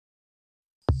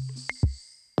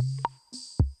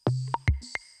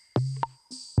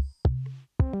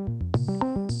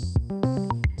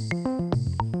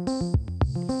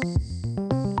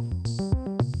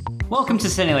Welcome to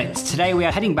Cinelit. Today we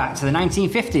are heading back to the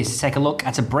 1950s to take a look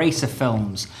at a brace of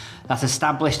films that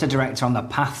established a director on the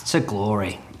path to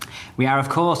glory. We are, of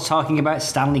course, talking about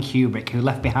Stanley Kubrick, who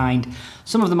left behind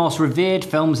some of the most revered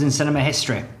films in cinema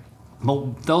history.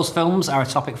 But those films are a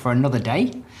topic for another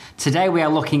day. Today we are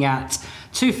looking at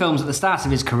two films at the start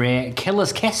of his career,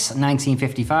 Killer's Kiss,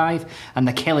 1955, and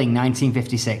The Killing,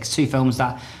 1956. Two films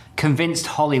that convinced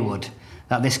Hollywood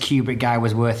that this Kubrick guy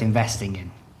was worth investing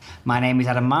in. My name is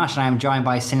Adam Marsh and I am joined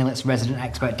by Cinelit's resident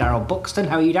expert Darryl Buxton.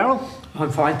 How are you, Darryl? I'm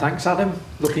fine, thanks Adam.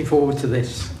 Looking forward to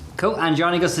this. Cool, and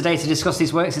joining us today to discuss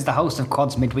these works is the host of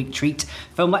Quad's Midweek Treat,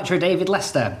 film lecturer David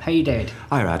Lester. How are you, David?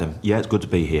 Hi Adam, yeah, it's good to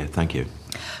be here, thank you.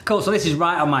 Cool, so this is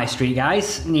right on my street,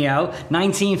 guys. You know,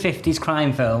 1950s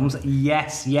crime films.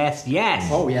 Yes.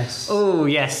 Oh, yes. Oh,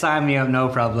 yes, sign me up, no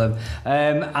problem.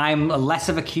 I'm less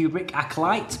of a Kubrick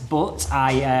acolyte, but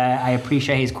I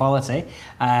appreciate his quality,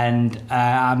 and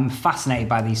I'm fascinated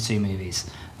by these two movies,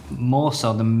 more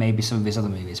so than maybe some of his other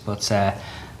movies. But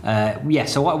yeah,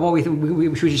 so what should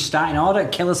we just start in order?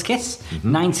 Killer's Kiss,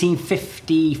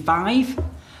 1955.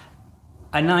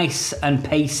 A nice and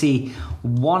pacey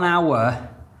 1 hour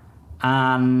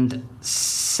and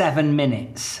 7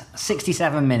 minutes,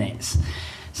 67 minutes.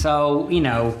 So, you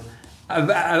know,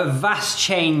 a vast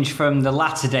change from the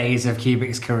latter days of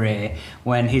Kubrick's career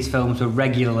when his films were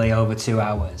regularly over 2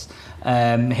 hours.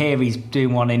 Here he's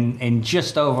doing one in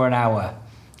just over an hour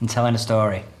and telling a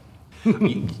story.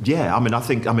 Yeah,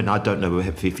 I don't know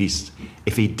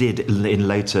if he did in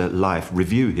later life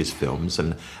review his films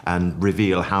and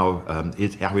reveal how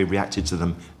he reacted to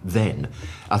them then.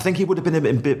 I think he would have been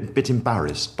a bit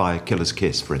embarrassed by Killer's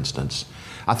Kiss, for instance.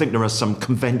 I think there are some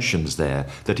conventions there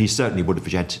that he certainly would have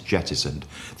jettisoned.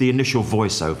 The initial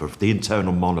voiceover, the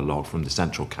internal monologue from the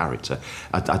central character,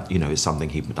 is something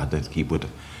I don't think he would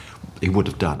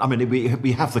have done. I mean,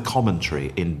 we have the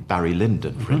commentary in Barry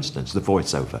Lyndon, for instance, the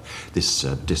voiceover, this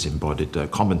disembodied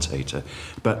commentator.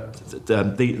 But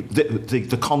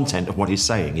the content of what he's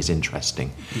saying is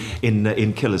interesting.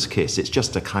 In Killer's Kiss, it's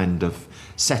just a kind of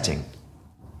setting.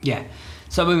 Yeah.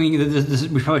 So I mean,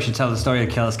 we probably should tell the story of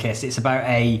Killer's Kiss. It's about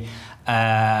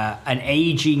an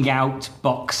aging out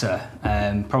boxer,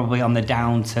 probably on the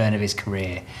downturn of his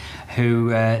career,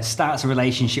 who starts a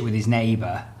relationship with his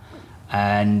neighbour.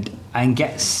 And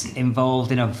gets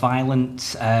involved in a violent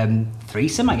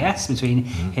threesome, I guess, between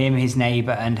him, his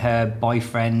neighbour, and her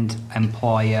boyfriend,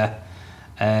 employer,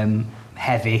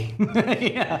 heavy,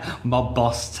 mob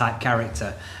boss type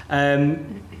character.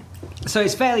 So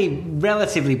it's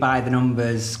relatively by the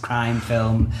numbers crime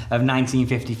film of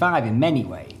 1955 in many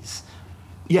ways.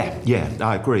 Yeah,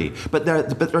 I agree. But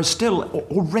there are still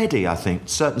already, I think,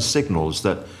 certain signals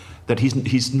that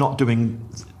he's not doing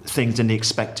things in the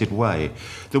expected way.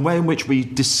 The way in which we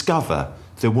discover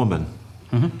the woman,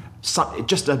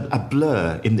 just a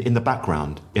blur in the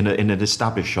background in an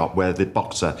established shot where the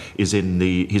boxer is in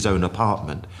his own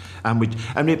apartment, I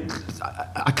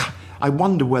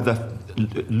wonder whether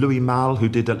Louis Malle, who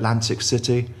did Atlantic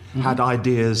City, had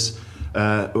ideas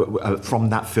from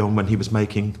that film when he was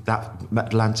making that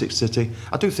Atlantic City.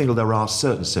 I do think there are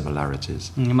certain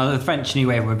similarities. Well, the French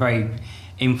anyway were very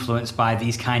influenced by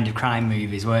these kind of crime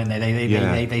movies, weren't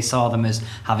they? They saw them as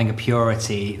having a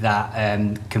purity that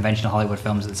conventional Hollywood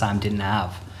films at the time didn't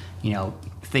have. You know,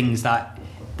 things that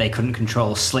they couldn't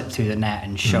control slipped through the net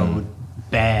and showed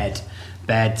bad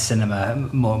cinema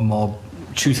more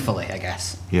truthfully, I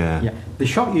guess. Yeah. The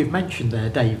shot you've mentioned there,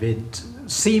 David,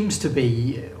 seems to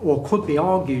be, or could be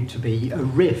argued to be, a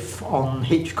riff on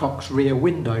Hitchcock's Rear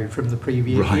Window from the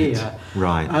previous year.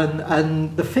 Right.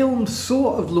 And the film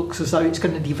sort of looks as though it's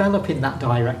going to develop in that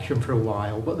direction for a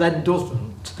while, but then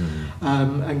doesn't,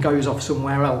 and goes off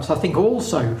somewhere else. I think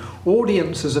also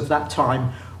audiences of that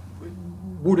time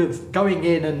would have, going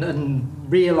in and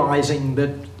realising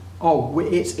that,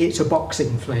 it's a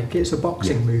boxing flick, it's a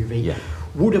boxing movie,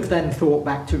 would have then thought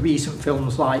back to recent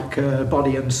films like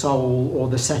Body and Soul or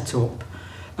The Setup,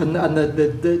 and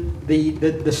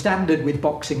the standard with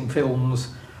boxing films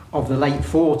of the late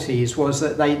 40s was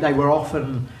that they were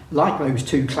often, like those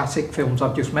two classic films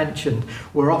I've just mentioned,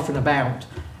 were often about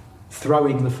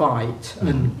throwing the fight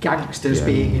and gangsters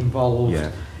being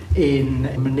involved in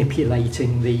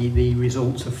manipulating the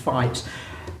results of fights.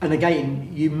 And again,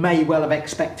 you may well have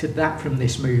expected that from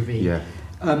this movie.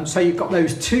 So you've got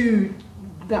those two,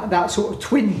 that sort of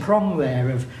twin prong there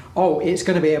of, it's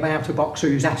going to be about a boxer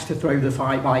who's asked to throw the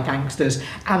fight by gangsters,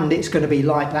 and it's going to be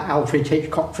like that Alfred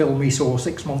Hitchcock film we saw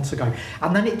 6 months ago.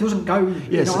 And then it doesn't go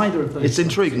in either of those. It's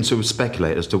intriguing to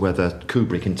speculate as to whether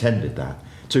Kubrick intended that,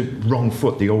 to wrong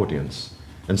foot the audience.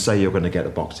 and say you're going to get a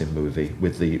boxing movie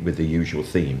with the usual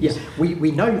themes. Yes,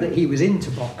 we know that he was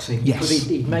into boxing. Yes. Because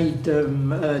he made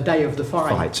Day of the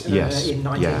Fight, yes. in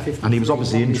 1953. And he was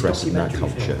obviously interested in that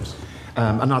documentary culture. films.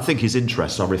 And I think his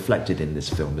interests are reflected in this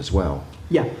film as well.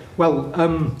 Yeah,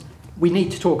 well, we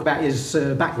need to talk about his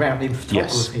background in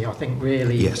photography, I think,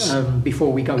 really, Yes.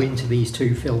 before we go into these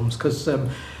two films, because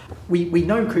we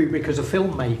know Kubrick as a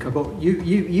filmmaker, but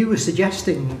you were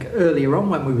suggesting earlier on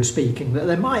when we were speaking that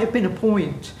there might have been a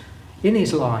point in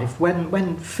his life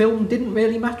when film didn't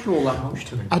really matter all that much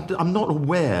to him. I'm not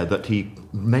aware that he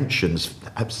mentions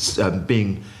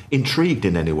being intrigued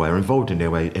in any way or involved in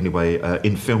any way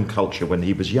in film culture when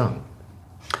he was young.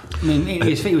 I mean,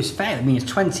 he was fairly. I mean, he was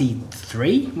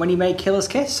 23 when he made Killer's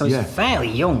Kiss, so he's fairly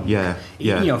young. Yeah.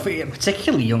 You know,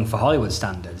 particularly young for Hollywood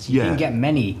standards. You didn't get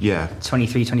many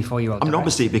 23, 24-year-old. I mean,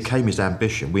 obviously, it became his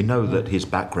ambition. We know that his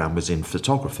background was in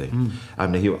photography. I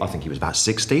think he was about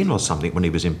 16 or something when he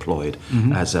was employed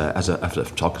as a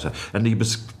photographer, and he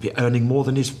was earning more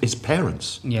than his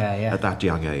parents. At that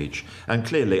young age. And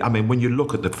clearly, I mean, when you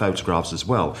look at the photographs as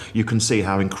well, you can see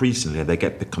how increasingly they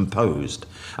get composed,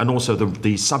 and also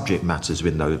the subject matters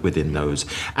within those,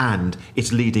 and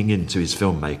it's leading into his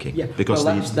filmmaking. Yeah, because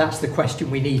that's the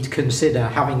question we need to consider.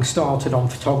 Having started on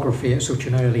photography at such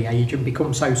an early age and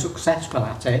become so successful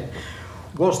at it,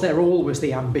 was there always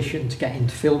the ambition to get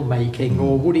into filmmaking,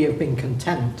 or would he have been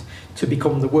content to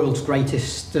become the world's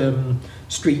greatest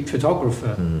street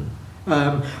photographer?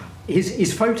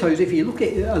 His photos, if you look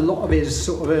at a lot of his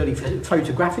sort of early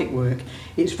photographic work,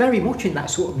 it's very much in that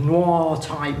sort of noir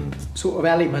type sort of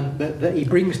element that he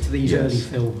brings to these early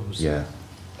films. Yeah.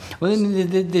 Well,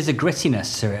 there's a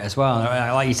grittiness to it as well.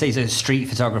 Like you say, he's a street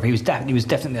photographer. He was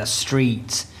definitely a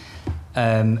street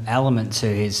element to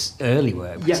his early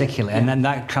work, particularly, and then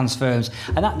that transfers,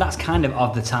 and that's kind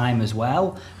of the time as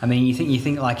well. I mean, you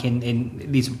think like in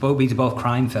these are both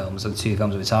crime films, the two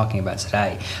films we're talking about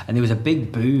today, and there was a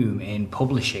big boom in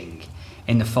publishing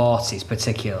in the 40s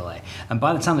particularly, and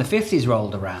by the time the 50s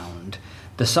rolled around,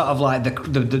 the sort of like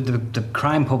the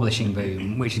crime publishing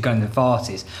boom, which is going in the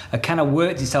 40s, had kind of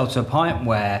worked itself to a point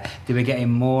where they were getting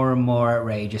more and more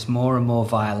outrageous, more and more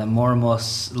violent, more and more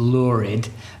lurid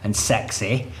and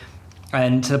sexy,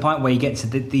 and to the point where you get to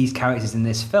these characters in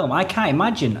this film. I can't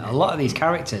imagine a lot of these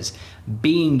characters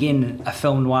being in a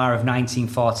film noir of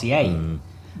 1948.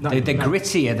 They're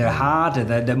grittier, they're harder,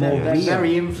 they're more real. They're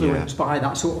very influenced by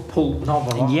that sort of pulp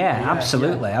novel.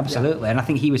 Absolutely. And I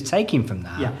think he was taking from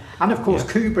that. Yeah, and of course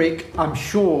Kubrick, I'm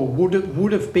sure,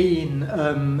 would have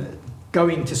been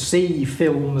going to see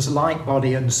films like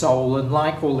Body and Soul and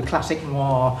like all the classic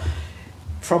noir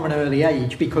from an early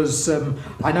age, because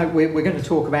I know we're going to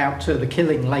talk about The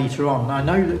Killing later on. I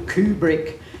know that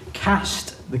Kubrick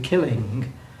cast The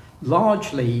Killing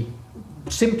largely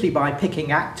simply by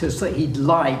picking actors that he'd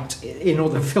liked in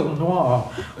other film noir,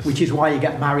 which is why you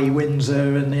get Mary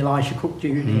Windsor and Elisha Cook Jr.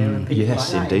 and people like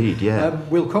that. Yes,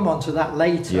 indeed, we'll come on to that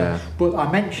later, Yeah. but I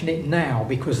mention it now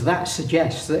because that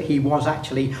suggests that he was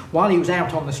actually, while he was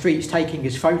out on the streets taking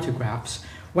his photographs,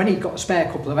 when he'd got a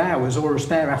spare couple of hours or a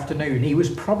spare afternoon, he was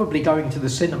probably going to the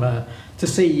cinema to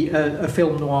see a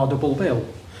film noir double bill.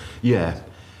 Yeah.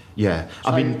 So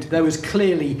I mean, there was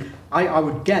clearly, I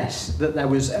would guess that there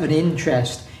was an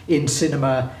interest in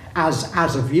cinema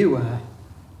as a viewer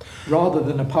rather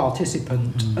than a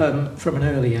participant from an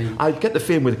early age. I get the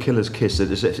feeling with Killer's Kiss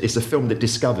that it's a film that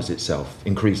discovers itself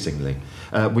increasingly.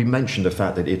 We mentioned the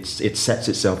fact that it sets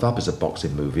itself up as a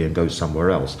boxing movie and goes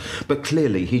somewhere else. But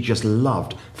clearly he just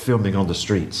loved filming on the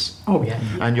streets. Oh, yeah.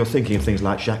 And you're thinking of things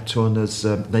like Jacques Tourneur's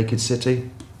Naked City.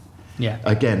 Yeah.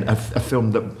 Again, a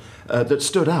film that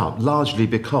stood out largely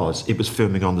because it was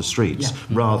filming on the streets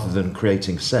rather than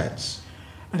creating sets.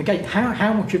 And again,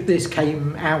 how much of this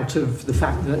came out of the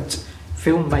fact that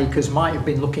filmmakers might have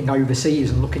been looking overseas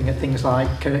and looking at things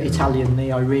like Italian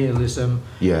neo-realism,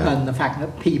 and the fact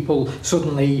that people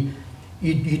suddenly,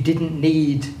 you didn't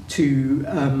need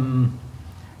to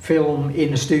film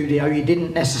in a studio, you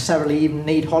didn't necessarily even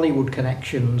need Hollywood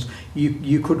connections,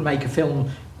 you could make a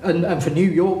film, and for New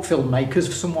York filmmakers,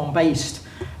 for someone based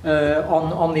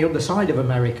on the other side of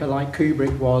America like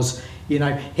Kubrick was,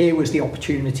 here was the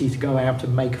opportunity to go out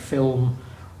and make a film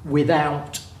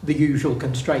without the usual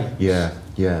constraints.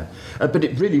 But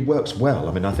it really works well.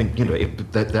 I mean, I think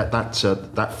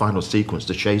that final sequence,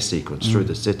 the chase sequence through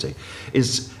the city,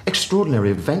 is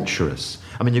extraordinarily adventurous.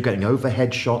 I mean, you're getting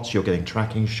overhead shots, you're getting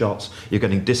tracking shots, you're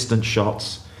getting distant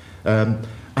shots,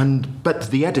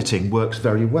 but the editing works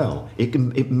very well.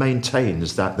 It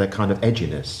maintains that kind of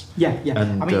edginess.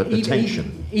 And the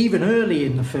tension. Even early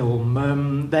in the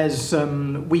film, there's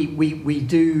we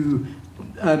do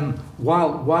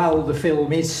while the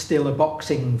film is still a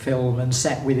boxing film and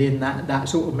set within that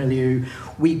sort of milieu,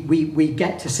 we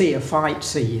get to see a fight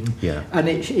scene, and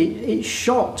it's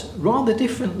shot rather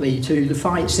differently to the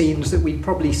fight scenes that we'd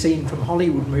probably seen from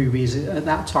Hollywood movies at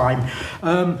that time.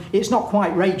 It's not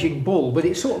quite Raging Bull, but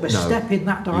it's sort of a step in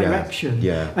that direction,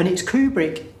 and it's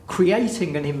Kubrick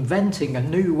creating and inventing a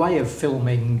new way of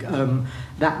filming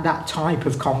that type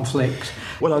of conflict.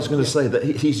 Well, I was going to say that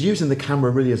he's using the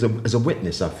camera really as a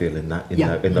witness, I feel, in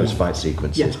those fight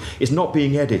sequences. Yeah. It's not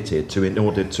being edited in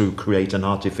order to create an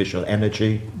artificial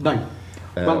energy. No.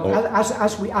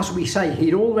 As we say,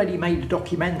 he'd already made a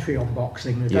documentary on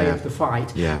boxing the day of the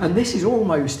fight, and this is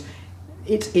almost.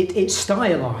 It's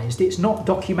stylized. It's not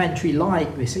documentary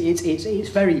like this. It's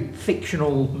very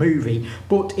fictional movie,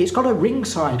 but it's got a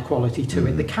ringside quality to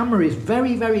it. The camera is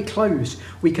very, very close.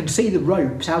 We can see the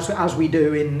ropes as we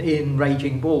do in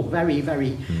Raging Bull, very,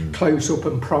 very close up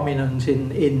and prominent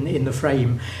in the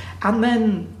frame, and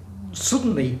then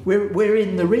suddenly we're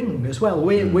in the ring as well.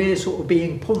 We're sort of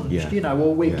being punched,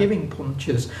 or we're giving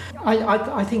punches.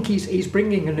 I think he's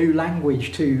bringing a new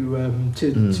language to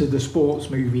the sports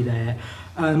movie there.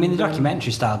 I mean, the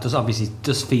documentary style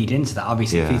does feed into that.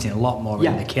 Obviously, it feeds in a lot more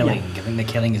in The Killing. I think The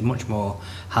Killing is much more,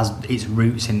 has its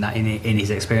roots in that in his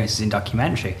experiences in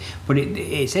documentary. But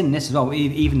it's in this as well.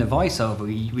 Even the voiceover,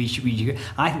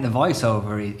 I think the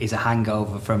voiceover is a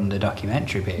hangover from the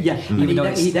documentary bit. Yeah,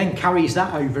 he then carries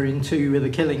that over into The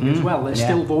Killing as well. There's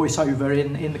still voiceover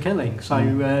in The Killing. So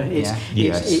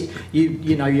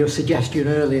your suggestion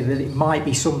earlier that it might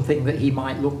be something that he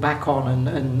might look back on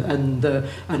and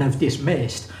have dismissed.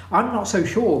 I'm not so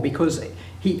sure, because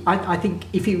I think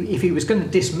if he was going to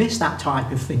dismiss that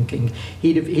type of thinking,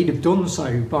 he'd have done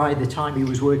so by the time he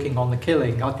was working on The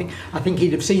Killing. I think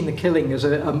he'd have seen The Killing as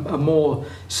a more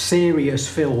serious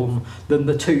film than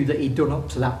the two that he'd done up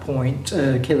to that point,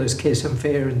 Killer's Kiss and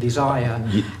Fear and Desire,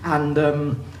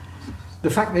 and. The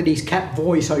fact that he's kept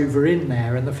voiceover in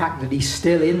there, and the fact that he's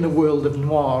still in the world of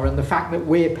noir, and the fact that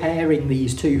we're pairing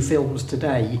these two films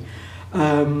today,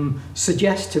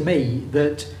 suggests to me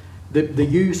that the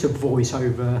use of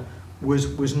voiceover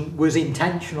was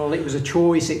intentional. It was a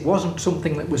choice. It wasn't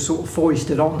something that was sort of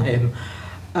foisted on him.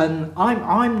 And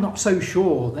I'm not so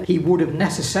sure that he would have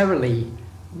necessarily,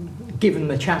 given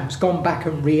the chance, gone back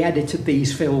and re-edited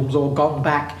these films, or gone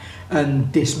back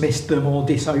and dismissed them or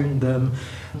disowned them.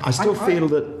 I still feel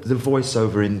that the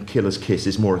voiceover in Killer's Kiss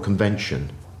is more a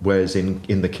convention, whereas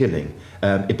in The Killing,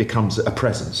 it becomes a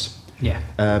presence. Yeah.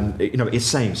 It's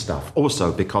saying stuff.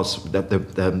 Also, because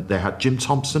they had Jim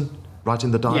Thompson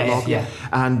writing the dialogue,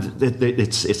 and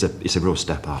it's a real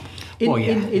step up.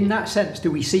 In that sense,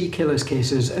 do we see Killer's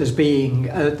Kiss as being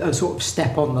a sort of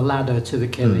step on the ladder to The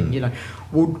Killing?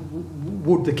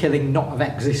 Would The Killing not have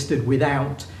existed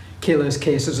without Killer's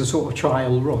Kiss as a sort of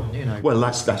trial run? Well,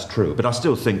 that's true, but I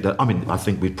still think that. I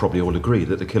think we'd probably all agree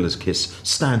that The Killer's Kiss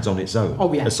stands on its own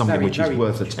as something which is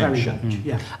worth attention.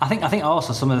 I think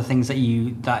also some of the things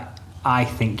that I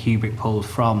think Kubrick pulled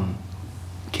from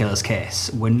Killer's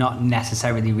Kiss were not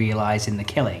necessarily realised in The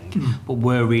Killing, but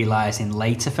were realised in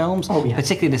later films.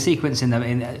 Particularly the sequence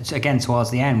again towards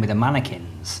the end with the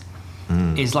mannequins.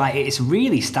 It's like, it's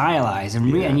really stylized and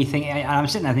you think, and I'm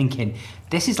sitting there thinking,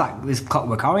 there's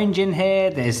Clockwork Orange in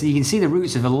here. You can see the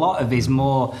roots of a lot of his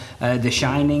more The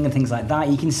Shining and things like that.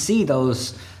 You can see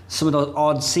some of those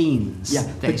odd scenes. Yeah,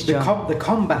 the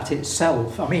combat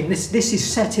itself. I mean, this is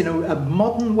set in a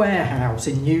modern warehouse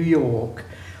in New York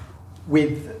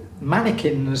with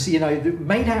mannequins,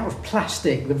 made out of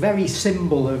plastic, the very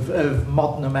symbol of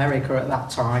modern America at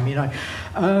that time,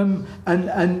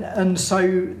 and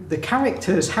so the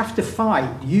characters have to fight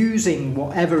using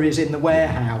whatever is in the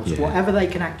warehouse, whatever they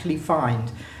can actually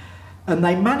find, and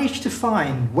they manage to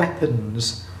find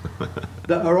weapons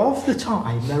that are of the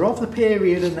time, they're of the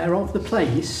period, and they're of the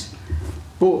place,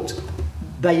 but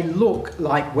they look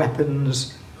like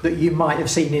weapons that you might have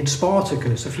seen in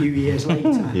Spartacus a few years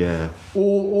later,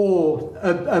 or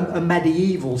a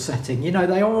medieval setting.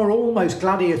 They are almost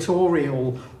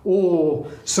gladiatorial,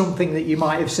 or something that you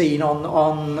might have seen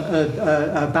on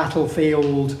a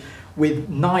battlefield with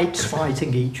knights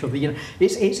fighting each other.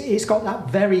 It's got that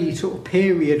very sort of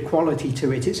period quality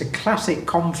to it. It's a classic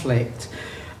conflict,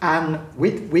 and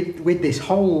with this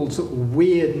whole sort of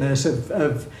weirdness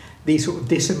of these sort of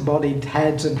disembodied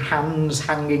heads and hands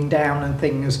hanging down and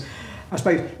things. I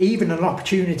suppose even an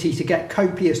opportunity to get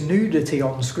copious nudity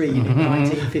on screen in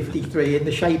 1953 in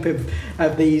the shape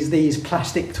of these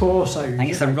plastic torsos. I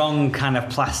think it's the wrong kind of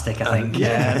plastic, I think.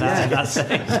 That's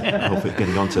it.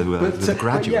 Getting on to the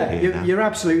Graduate here. You're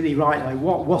absolutely right, though.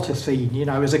 What a scene,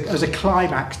 as a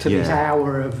climax to this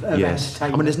hour of entertainment. I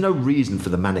mean, there's no reason for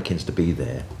the mannequins to be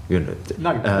there,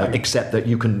 No. except that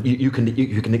you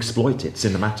can exploit it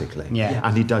cinematically.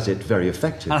 And he does it very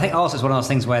effectively. And I think also it's one of those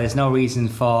things where there's no reason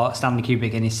for Stanley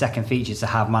Kubrick in his second features to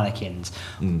have mannequins,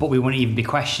 but we wouldn't even be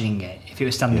questioning it if it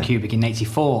was Stanley Kubrick in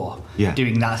 '84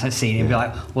 doing that scene. It'd be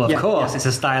like, well, of course, it's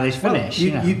a stylish finish.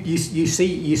 You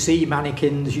see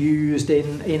mannequins used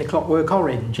in A Clockwork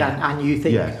Orange, and you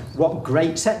think, what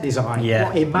great set design,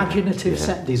 what imaginative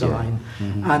set design,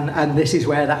 and this is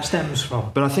where that stems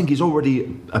from. But I think he's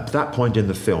already at that point in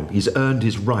the film, he's earned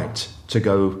his right to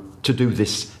go to do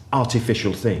this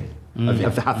artificial thing.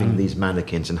 Of having these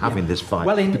mannequins and having this fight.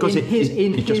 Well, in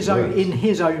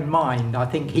his own mind, I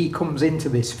think he comes into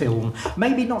this film,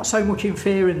 maybe not so much in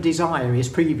Fear and Desire, his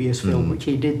previous film, which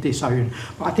he did disown,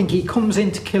 but I think he comes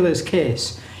into Killer's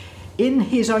Kiss. In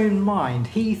his own mind,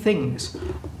 he thinks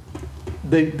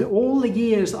all the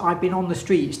years that I've been on the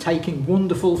streets taking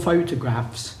wonderful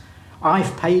photographs,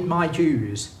 I've paid my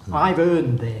dues. I've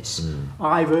earned this.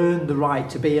 I've earned the right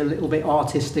to be a little bit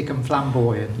artistic and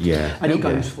flamboyant. And he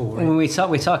goes for it. When we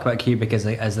talk about Kubrick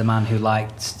as the man who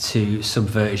liked to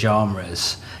subvert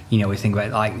genres, we think about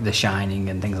like The Shining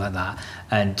and things like that,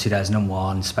 and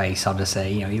 2001: Space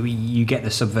Odyssey. You get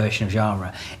the subversion of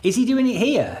genre. Is he doing it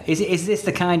here? Is this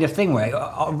the kind of thing where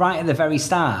right at the very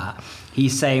start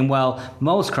he's saying, well,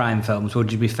 most crime films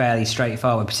would be fairly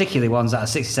straightforward, particularly ones that are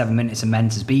 67 minutes and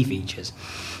meant as B features.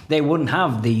 They wouldn't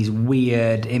have these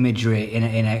weird imagery in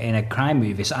a crime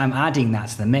movie. So I'm adding that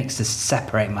to the mix to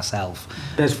separate myself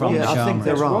from the genre. I think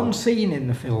there's one scene in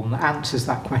the film that answers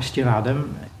that question,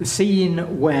 Adam. The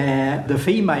scene where the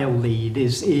female lead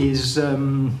is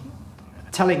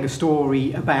telling a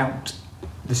story about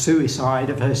the suicide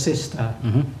of her sister,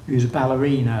 who's a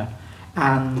ballerina,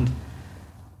 and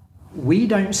we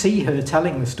don't see her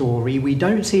telling the story. We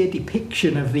don't see a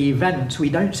depiction of the events. We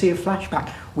don't see a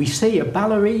flashback. We see a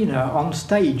ballerina on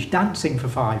stage dancing for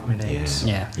 5 minutes.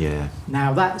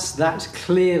 Now that's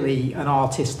clearly an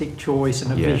artistic choice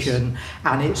and a vision,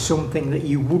 and it's something that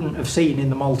you wouldn't have seen in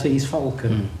the Maltese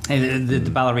Falcon.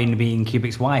 The ballerina being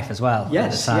Kubrick's wife as well.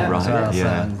 Yes, at the time as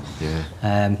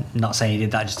well. Not saying he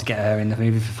did that just to get her in the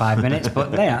movie for 5 minutes,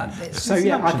 but I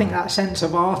think that sense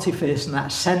of artifice and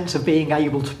that sense of being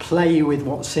able to play with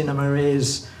what cinema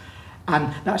is.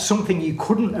 And that's something you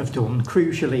couldn't have done,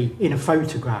 crucially, in a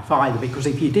photograph either, because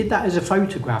if you did that as a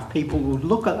photograph, people would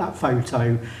look at that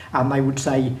photo and they would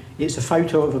say, it's a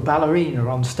photo of a ballerina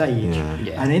on stage.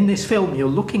 And in this film, you're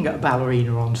looking at a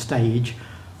ballerina on stage,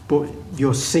 but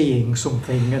you're seeing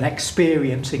something and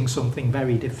experiencing something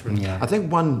very different. I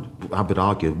think I would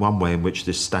argue, one way in which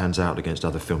this stands out against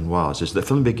other film noirs is that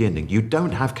from the beginning, you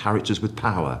don't have characters with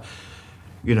power.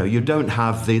 You don't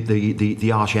have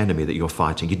the arch enemy that you're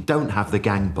fighting. You don't have the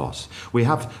gang boss. We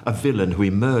have a villain who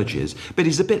emerges, but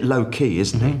he's a bit low key,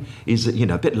 isn't he? He's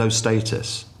a bit low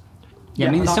status.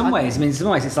 In some ways,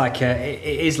 it's like it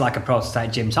is like a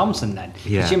prototype Jim Thompson then.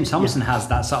 Jim Thompson has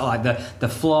that sort of like the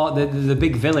flaw. The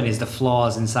big villain is the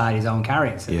flaws inside his own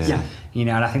characters. And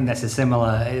I think that's a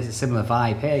similar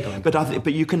vibe here going.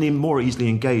 But you can more easily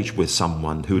engage with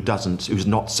someone who's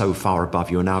not so far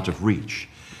above you and out of reach.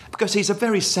 Because he's a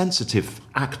very sensitive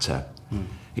actor.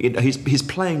 He's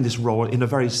playing this role in a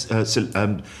very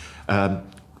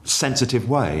sensitive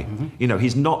way.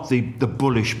 He's not the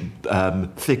bullish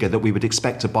figure that we would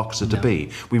expect a boxer to be.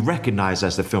 We recognise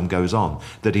as the film goes on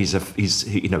that he's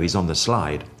on the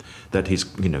slide, that his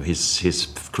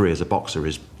career as a boxer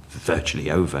is virtually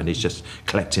over, and he's just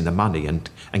collecting the money and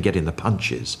getting the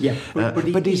punches.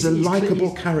 But he's a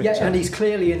likeable character. And he's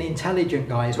clearly an intelligent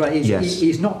guy as well.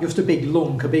 He's not just a big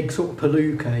lunk, a big sort of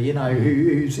palooka,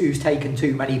 who's taken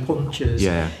too many punches.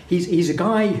 He's a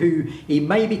guy who he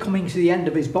may be coming to the end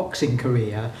of his boxing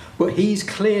career, but he's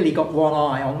clearly got one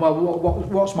eye on, well,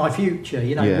 what's my future?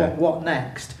 What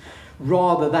next?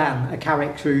 Rather than a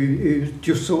character who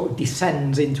just sort of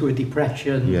descends into a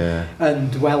depression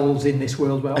and dwells in this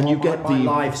world where my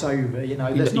life's over.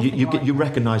 You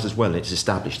recognise as well, it's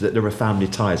established that there are family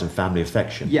ties and family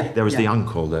affection. There is the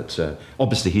uncle that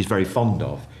obviously he's very fond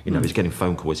of. He's getting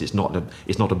phone calls. It's not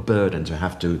a burden to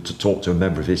have to talk to a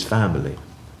member of his family.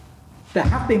 There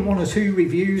have been one or two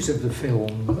reviews of the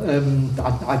film.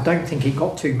 I don't think it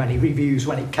got too many reviews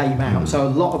when it came out, so a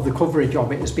lot of the coverage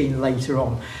of it has been later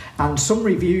on. And some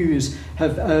reviews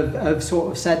have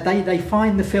sort of said they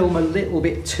find the film a little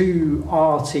bit too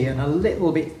arty and a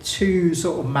little bit too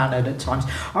sort of mannered at times.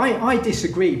 I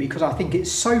disagree, because I think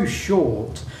it's so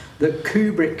short that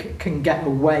Kubrick can get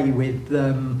away with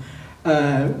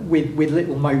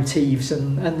little motifs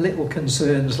and little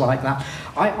concerns like that.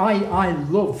 I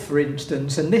love, for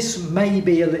instance, and this may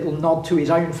be a little nod to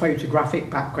his own photographic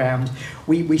background.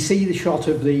 We see the shot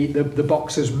of the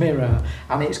boxer's mirror,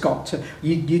 and it's got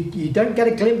you don't get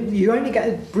a glimpse. You only get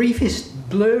a briefest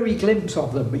blurry glimpse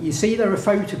of them, but you see there are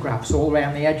photographs all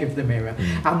around the edge of the mirror.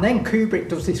 And then Kubrick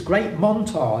does this great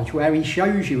montage where he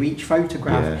shows you each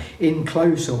photograph in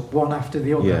close-up, one after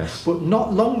the other, but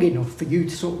not long enough for you to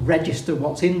sort of register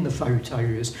what's in the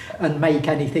photos and make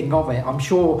anything of it. I'm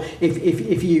sure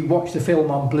if you watch the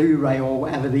film on Blu-ray or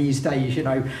whatever these days, you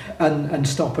know, and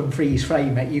stop and freeze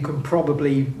frame it, you can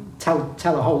probably tell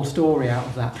a whole story out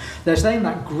of that. There's then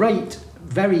that great,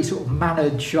 very sort of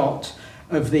mannered shot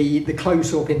of the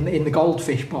close-up in the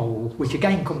goldfish bowl, which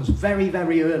again comes very,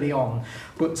 very early on,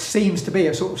 but seems to be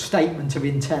a sort of statement of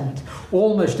intent,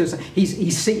 almost as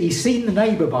he's seen the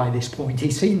neighbour by this point.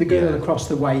 He's seen the girl across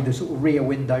the way, the sort of rear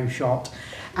window shot,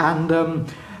 and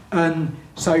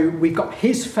so we've got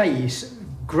his face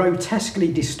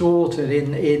grotesquely distorted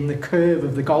in the curve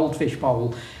of the goldfish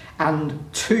bowl, and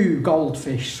two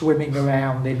goldfish swimming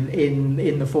around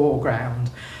in the foreground.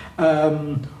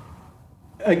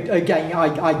 Again,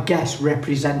 I guess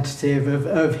representative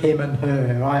of him and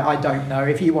her. I don't know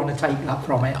if you want to take that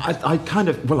from it.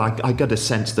 I get a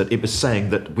sense that it was saying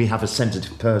that we have a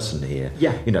sensitive person here.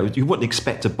 Yeah. You know, you wouldn't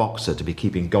expect a boxer to be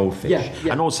keeping goldfish.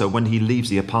 Yeah. And also, when he leaves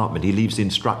the apartment, he leaves the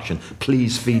instruction,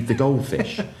 please feed the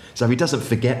goldfish. So he doesn't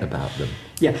forget about them.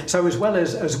 Yeah. So as well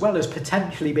as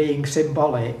potentially being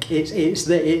symbolic, it's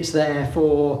there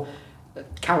for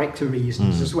character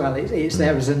reasons as well. It's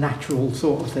there as a natural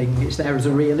sort of thing. It's there as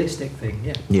a realistic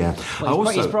thing. Yeah. Well,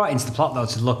 he's brought into the plot though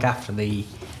to look after to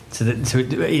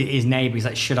his neighbour. He's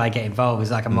like, should I get involved?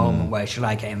 There's like a moment where should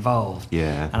I get involved?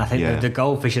 Yeah. And I think the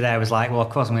goldfisher there was like, well, of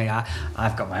course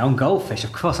I've got my own goldfish.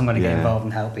 Of course I'm going to get involved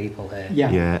and help people here.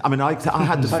 Yeah. I mean, I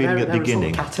had the feeling at the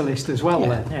beginning, sort of catalyst as well.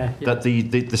 Then. That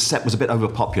the set was a bit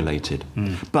overpopulated.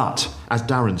 But as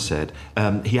Darren said,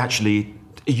 he actually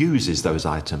uses those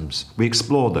items. We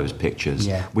explore those pictures.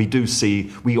 Yeah. We do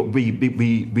see.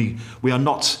 We are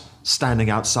not standing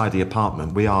outside the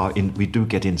apartment. We do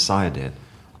get inside it.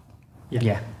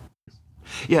 Yeah.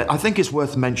 Yeah, I think it's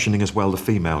worth mentioning as well the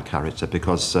female character,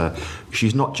 because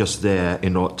she's not just there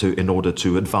in order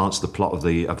to advance the plot of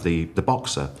the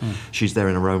boxer. She's there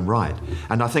in her own right,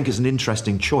 and I think it's an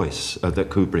interesting choice that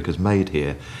Kubrick has made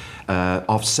here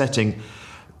of setting.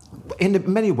 In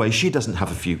many ways, she doesn't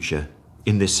have a future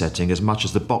in this setting as much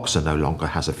as the boxer no longer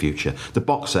has a future. The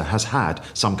boxer has had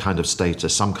some kind of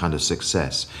status, some kind of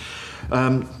success.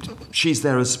 She's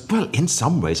there as, well, in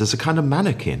some ways, as a kind of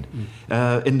mannequin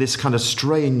in this kind of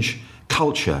strange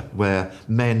culture where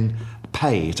men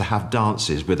pay to have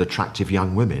dances with attractive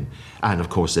young women. And, of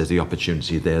course, there's the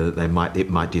opportunity there that it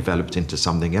might develop into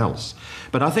something else.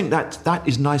 But I think that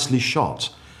is nicely shot,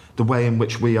 the way in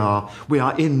which we are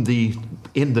in the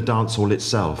dance hall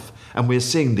itself, and we're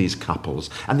seeing these couples,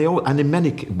 and in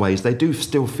many ways they do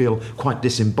still feel quite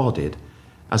disembodied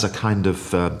as a kind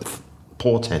of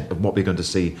portent of what we're going to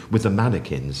see with the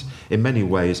mannequins. In many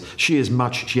ways, she has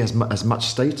as much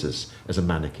status as a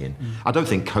mannequin. I don't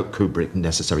think Kubrick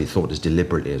necessarily thought as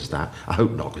deliberately as that. I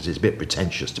hope not, because it's a bit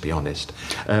pretentious, to be honest.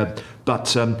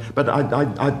 But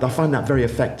I find that very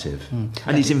effective.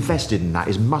 And he's invested in that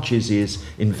as much as he is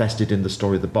invested in the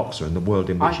story of the boxer and the world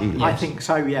in which he lives. I think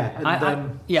so, yeah. And,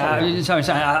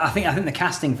 I think the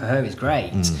casting for her is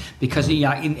great, because in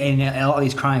a lot of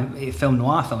these film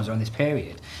noir films around this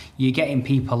period, you're getting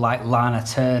people like Lana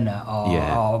Turner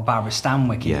or Barbara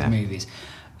Stanwyck in these movies.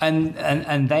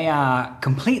 And they are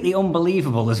completely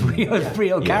unbelievable as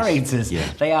real characters. Yeah.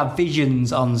 They are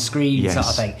visions on screen, sort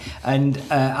of thing. And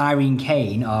Irene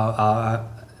Kane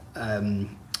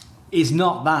is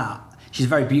not that. She's a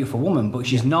very beautiful woman, but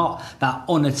she's not that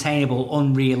unattainable,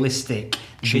 unrealistic.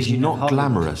 She's not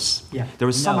glamorous. Yeah. There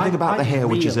is something about the hair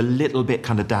which is a little bit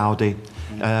kind of dowdy.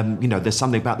 There's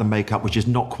something about the makeup which is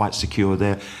not quite secure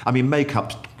there. I mean,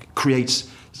 makeup creates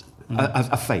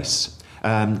a face.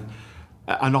 And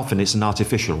often it's an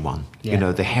artificial one.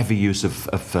 Yeah. The heavy use of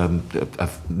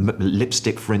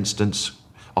lipstick, for instance,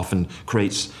 often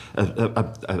creates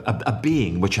a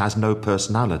being which has no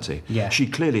personality. Yeah. She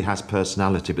clearly has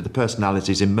personality, but the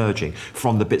personality is emerging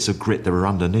from the bits of grit that are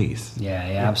underneath. Yeah,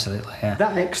 absolutely. Yeah.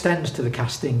 That extends to the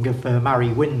casting of Mary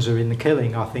Windsor in The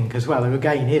Killing, I think, as well, who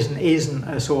again isn't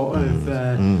a sort of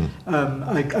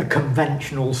a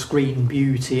conventional screen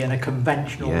beauty and a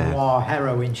conventional noir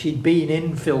heroine. She'd been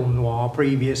in film noir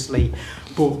previously,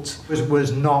 but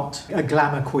was not a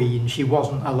glamour queen. She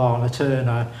wasn't a Lana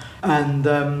Turner. And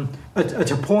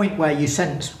at a point where you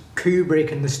sense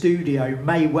Kubrick and the studio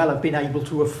may well have been able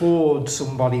to afford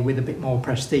somebody with a bit more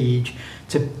prestige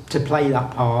to play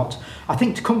that part. I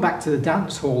think, to come back to the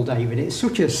dance hall, David, it's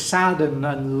such a sad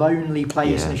and lonely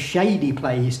place and a shady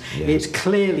place. Yeah. It's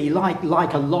clearly like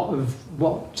a lot of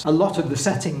the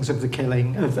settings of The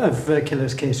Killing, of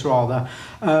Killer's Kiss rather.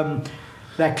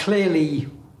 They're clearly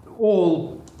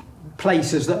all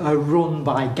places that are run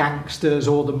by gangsters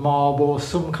or the mob or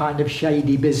some kind of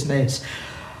shady business.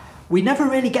 We never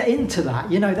really get into that,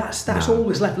 that's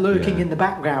always left lurking in the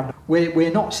background.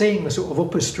 We're not seeing the sort of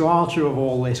upper strata of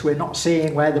all this. We're not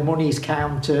seeing where the money's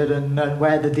counted and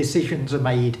where the decisions are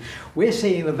made. We're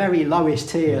seeing the very lowest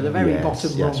tier, the very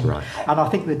bottom rung. Right. And I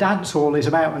think the dance hall is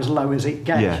about as low as it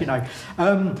gets,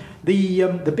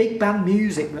 The big band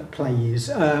music that plays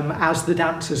as the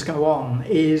dancers go on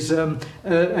is,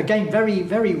 again, very,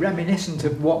 very reminiscent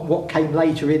of what came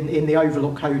later in the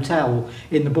Overlook Hotel,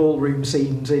 in the ballroom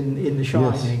scenes in The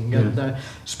Shining. Yes. And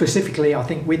specifically, I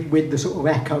think, with the sort of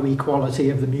echoey quality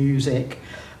of the music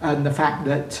and the fact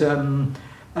that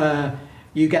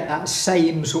you get that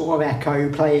same sort of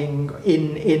echo playing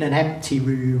in an empty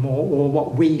room or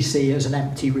what we see as an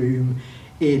empty room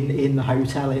in the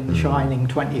hotel in The Shining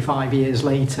 25 years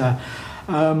later.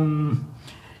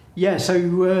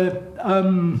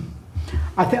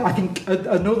 I think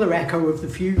another echo of the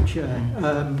future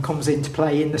comes into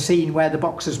play in the scene where the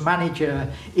Boxer's manager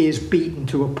is beaten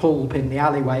to a pulp in the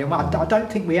alleyway. I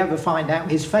don't think we ever find out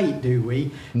his fate, do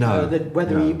we? No.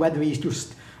 Whether he's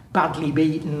just badly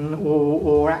beaten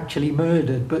or actually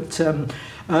murdered. But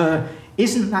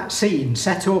isn't that scene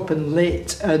set up and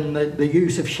lit and the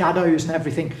use of shadows and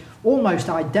everything almost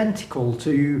identical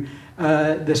to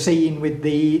the scene with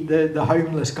the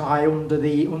homeless guy under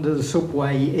the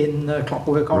subway in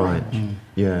Clockwork Orange? Right.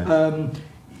 Yeah.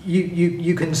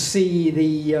 You can see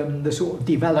the sort of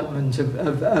development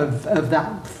of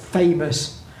that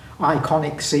famous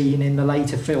iconic scene in the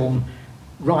later film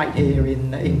right here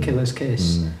in Killer's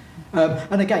Kiss.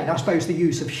 And again, I suppose the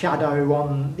use of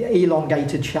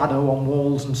elongated shadow on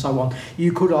walls and so on,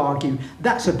 you could argue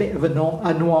that's a bit of a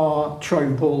noir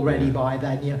trope already by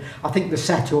then. I think the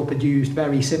setup had used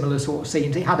very similar sort of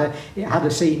scenes. It had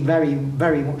a scene very,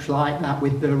 very much like that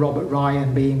with Robert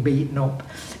Ryan being beaten up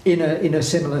in a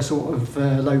similar sort of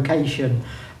location.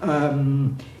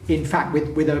 In fact,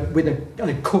 with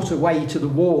a cut away to the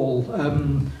wall.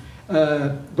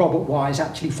 Robert Wise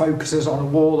actually focuses on a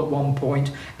wall at one point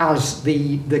as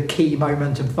the key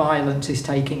moment of violence is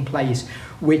taking place,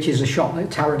 which is a shot that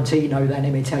Tarantino then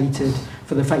imitated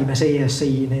for the famous ear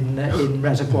scene in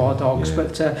Reservoir Dogs. Yeah.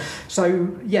 But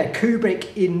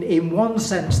Kubrick, in one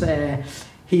sense there,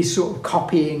 he's sort of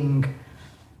copying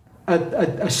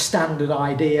a standard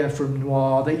idea from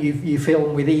noir, that you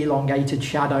film with elongated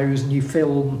shadows and you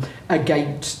film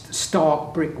against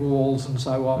stark brick walls and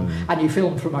so on, and you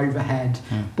film from overhead.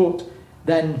 But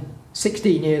then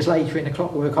 16 years later in A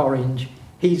Clockwork Orange,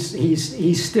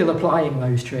 he's still applying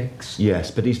those tricks. Yes,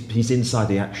 but he's inside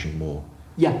the action more.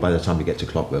 Yeah. By the time we get to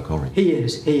Clockwork Orange. He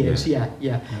is.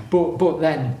 Yeah. But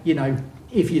then,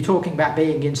 if you're talking about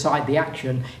being inside the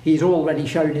action, he's already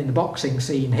shown in the boxing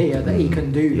scene here that he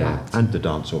can do that. And the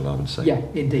dance hall, I would say. Yeah,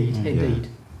 indeed.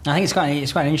 I think it's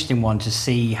quite an interesting one to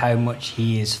see how much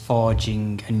he is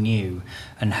forging anew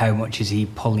and how much is he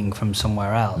pulling from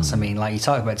somewhere else. I mean, like you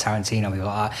talk about Tarantino, people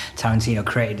like Tarantino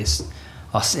created this,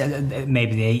 or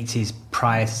maybe the 80s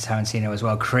prior to Tarantino as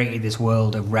well, created this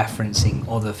world of referencing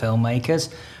other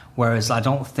filmmakers. Whereas I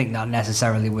don't think that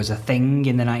necessarily was a thing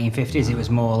in the 1950s. It was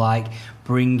more like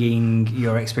bringing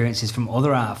your experiences from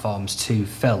other art forms to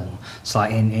film. It's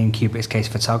like in Kubrick's case,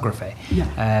 photography. Yeah.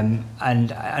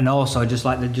 And also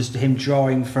just him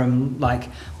drawing from like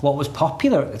what was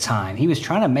popular at the time. He was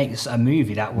trying to make a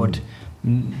movie that would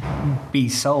be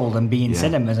sold and be in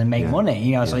cinemas and make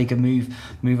money, so he could move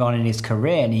on in his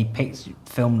career. And he picked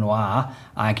film noir,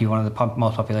 argue one of the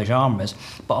most popular genres,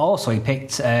 but also he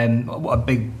picked a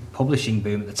big publishing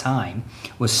boom at the time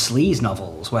was sleaze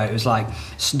novels, where it was like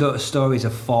stories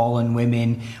of fallen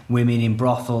women in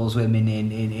brothels, women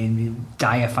in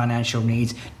dire financial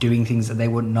needs, doing things that they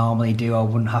wouldn't normally do or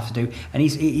wouldn't have to do, and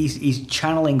he's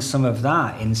channeling some of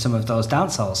that in some of those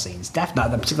dance hall scenes.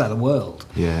 Definitely, particularly the world.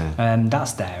 Yeah.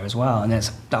 That's there as well, and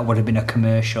that would have been a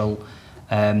commercial.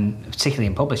 Particularly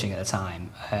in publishing at the time,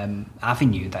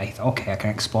 avenue that I thought, okay, I can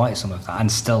exploit some of that and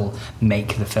still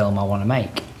make the film I want to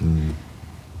make.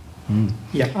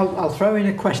 Yeah, I'll throw in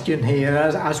a question here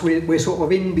as we're sort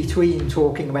of in between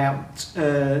talking about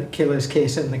Killer's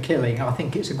Kiss and The Killing. I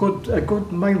think it's a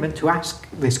good moment to ask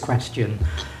this question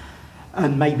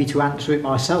and maybe to answer it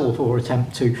myself or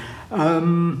attempt to.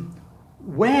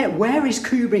 Where is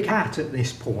Kubrick at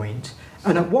this point?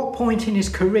 And at what point in his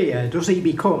career does he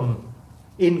become,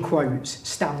 in quotes,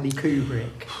 Stanley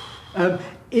Kubrick?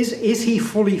 Is he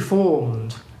fully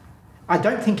formed? I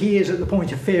don't think he is at the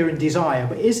point of Fear and Desire,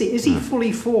 but is he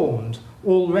fully formed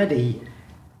already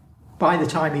by the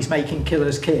time he's making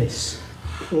Killer's Kiss?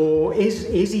 Or is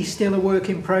he still a work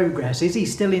in progress? Is he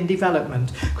still in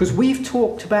development? Because we've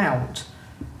talked about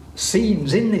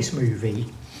scenes in this movie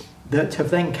that have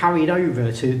then carried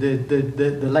over to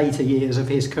the later years of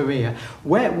his career.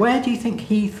 Where do you think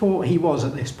he thought he was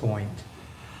at this point?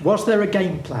 Was there a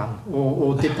game plan,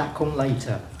 or did that come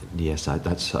later? Yes,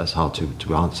 that's hard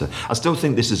to answer. I still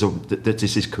think this is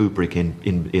Kubrick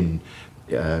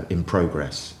in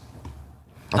progress.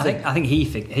 I think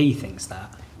he thinks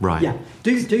that. Right. Yeah.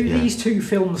 Do these two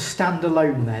films stand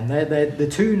alone then? They're the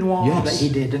two noirs that he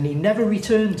did, and he never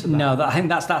returned to that. No, I think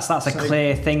that's a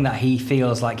clear thing that he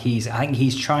feels like I think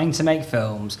he's trying to make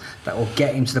films that will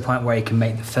get him to the point where he can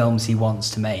make the films he wants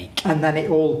to make. And then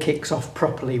it all kicks off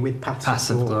properly with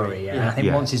Passive Glory. Yeah. And I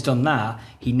think once he's done that,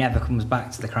 he never comes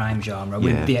back to the crime genre,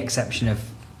 with the exception of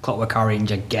Clockwork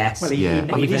Orange, I guess. Well,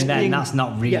 even then, that's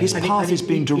not really. His path is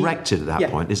being directed at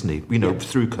that point, isn't he?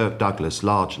 Through Kirk Douglas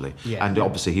largely, and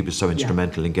obviously he was so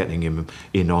instrumental in getting him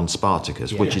in on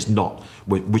Spartacus, which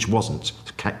wasn't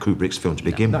Kubrick's film to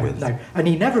begin with. No, and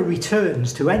he never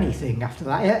returns to anything after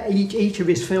that. Each of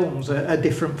his films are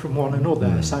different from one another.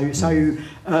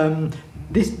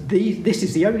 This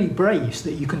is the only brace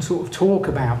that you can sort of talk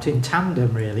about in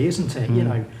tandem, really, isn't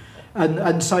it?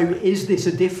 And so is this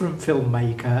a different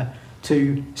filmmaker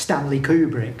to Stanley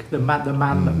Kubrick, the man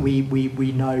that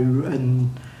we know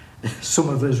and some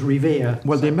of us revere?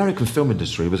 Well, the American film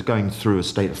industry was going through a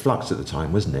state of flux at the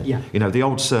time, wasn't it? Yeah. The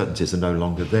old certainties are no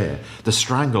longer there. The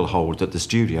stranglehold that the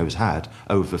studios had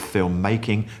over film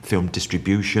making, film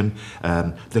distribution,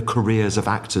 the careers of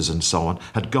actors and so on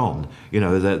had gone.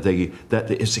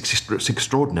 It's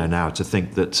extraordinary now to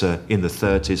think that in the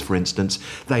 30s, for instance,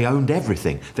 they owned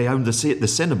everything. They owned the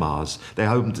cinemas. They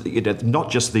owned not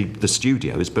just the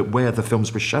studios, but where the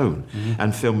films were shown.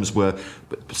 And films were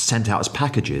sent out as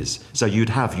packages. So you'd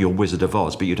have your Wizard of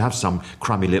Oz, but you'd have some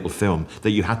crummy little film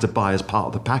that you had to buy as part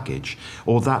of the package.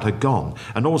 All that had gone.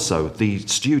 And also, the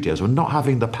studios were not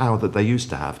having the power that they used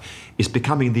to have. It's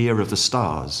becoming the era of the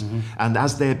stars. And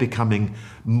as they're becoming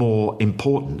more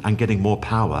important and getting more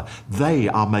power, they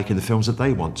are making the films that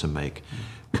they want to make.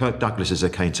 Kirk Douglas is a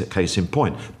case in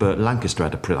point. Burt Lancaster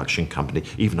had a production company.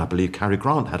 Even, I believe, Cary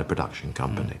Grant had a production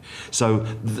company. So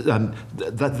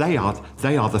they are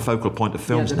the focal point of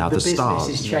films now, the stars.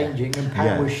 The business is changing and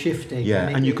power is shifting. Yeah,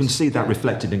 and you can see that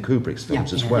reflected in Kubrick's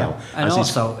films as well. And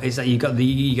also, is that you got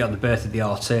the birth of the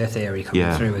auteur theory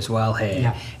coming through as well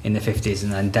here in the 50s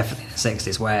and then definitely in the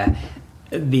 60s, where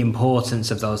the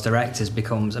importance of those directors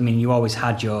becomes... I mean, you always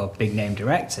had your big-name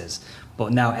directors,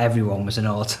 but now everyone was an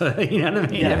auteur, you know what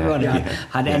I mean? Everyone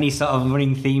had any sort of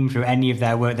running theme through any of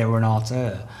their work, they were an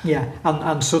auteur. Yeah,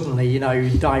 and suddenly,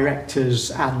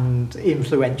 directors and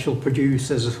influential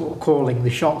producers are sort of calling the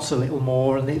shots a little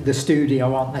more, and the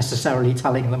studio aren't necessarily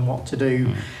telling them what to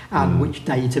do and which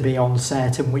day to be on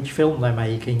set and which film they're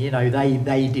making.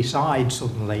 They decide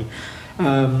suddenly.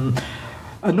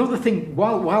 Another thing,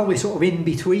 while we're sort of in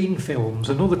between films,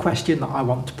 another question that I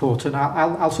want to put, and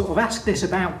I'll sort of ask this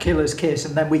about Killer's Kiss,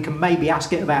 and then we can maybe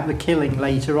ask it about The Killing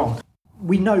later on.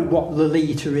 We know what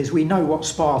Lolita is, we know what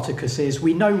Spartacus is,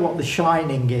 we know what The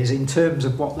Shining is in terms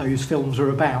of what those films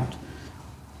are about.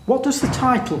 What does the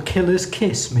title Killer's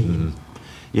Kiss mean?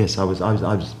 Yes, I was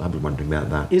wondering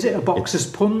about that. Is it a boxer's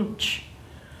punch?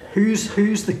 Who's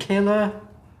the killer?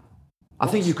 I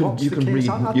think you can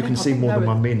see more than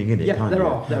one meaning in it, can't you? There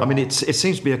are. I mean, it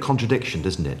seems to be a contradiction,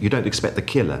 doesn't it? You don't expect the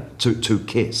killer to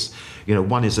kiss.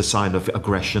 One is a sign of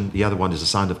aggression, the other one is a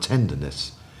sign of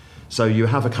tenderness. So you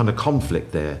have a kind of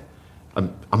conflict there. I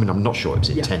mean, I'm not sure it was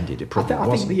intended. It probably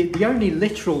wasn't. I think the only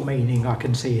literal meaning I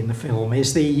can see in the film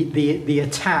is the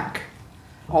attack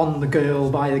on the girl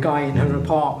by the guy in her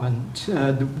apartment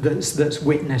that's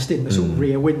witnessed in the sort of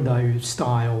Rear Window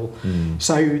style.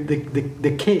 So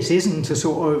the kiss isn't a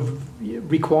sort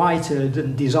of requited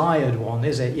and desired one,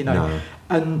 is it? You know,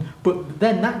 but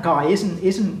then that guy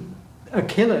isn't a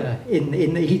killer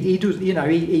he does, you know,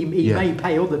 he may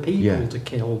pay other people to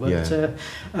kill, but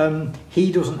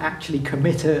he doesn't actually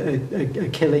commit a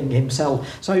killing himself.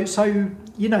 So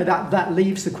you know, that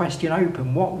leaves the question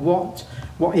open. What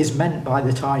is meant by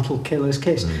the title Killer's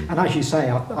Kiss? And as you say,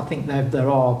 I think there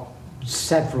are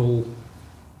several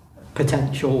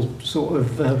potential sort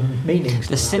of meanings.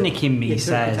 The cynic in me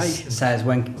says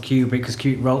when Kubrick, because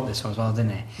Kubrick wrote this one as well,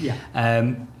 didn't he?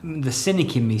 Yeah. The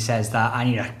cynic in me says that I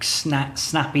need a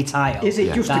snappy title. Is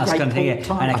it just a great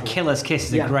pulp title? And a Killer's Kiss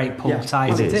is a great pulp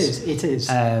title. Well, it is.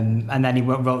 And then he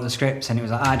wrote the scripts, and it was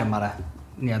like, I don't matter.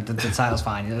 You know, the title's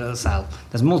fine, it'll sell.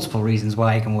 There's multiple reasons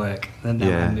why it can work. Then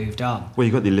we moved on. Well,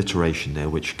 you've got the alliteration there,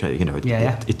 which, you know,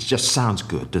 it just sounds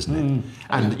good, doesn't it?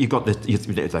 And you've got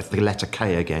the letter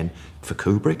K again for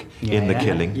Kubrick in The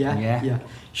Killing. Yeah.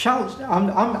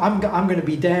 I'm going to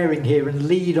be daring here and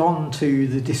lead on to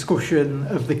the discussion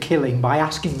of The Killing by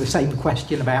asking the same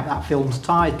question about that film's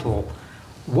title.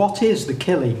 What is the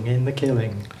killing in The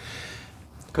Killing?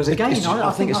 Because again,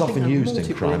 I think it's often used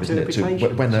in crime, isn't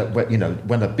it?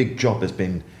 When a big job has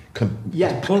been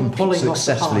pulling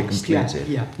successfully completed,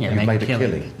 you've made a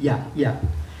killing. Yeah.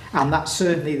 And that's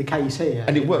certainly the case here.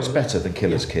 And it works better than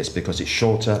Killer's Kiss because it's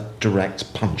shorter,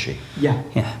 direct, punchy. Yeah.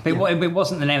 But it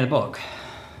wasn't the name of the book.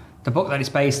 The book that it's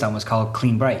based on was called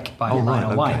Clean Break by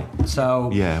Lionel White.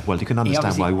 So well, you can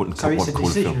understand why I wouldn't call it a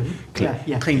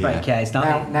film. Clean Break, it's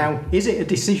not. Now, is it a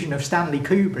decision of Stanley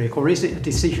Kubrick or is it a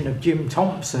decision of Jim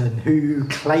Thompson, who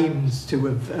claims to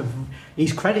have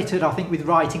he's credited, I think, with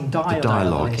writing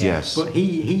dialogue, yes. But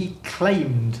he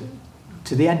claimed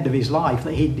to the end of his life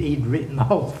that he'd written the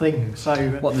whole thing.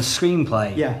 So what, the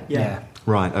screenplay? Yeah.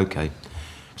 Right, okay.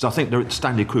 So I think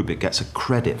Stanley Kubrick gets a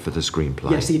credit for the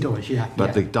screenplay. Yes, he does,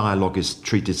 But the dialogue is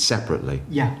treated separately.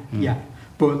 Yeah.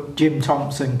 But Jim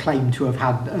Thompson claimed to have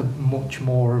had much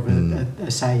more of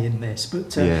a say in this.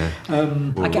 But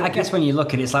I guess when you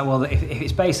look at it, it's like, well, if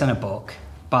it's based on a book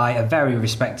by a very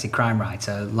respected crime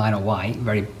writer, Lionel White,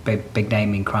 very big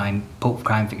name in pulp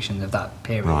crime fiction of that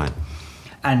period, right,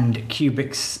 and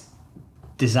Kubrick's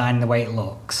design the way it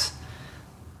looks,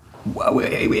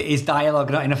 is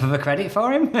dialogue not enough of a credit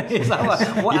for him?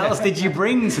 What else did you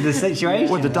bring to the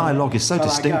situation? Well, the dialogue is so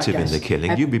distinctive in The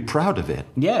Killing. You'd be proud of it.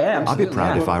 Yeah, I'd be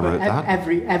proud if I wrote that.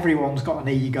 Everyone's got an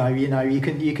ego, you know. You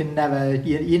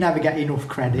never get enough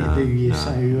credit, do you? No.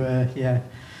 So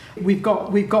We've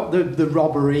got the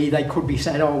robbery. They could be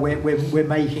said, we're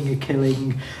making a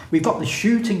killing. We've got the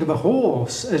shooting of a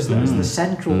horse as the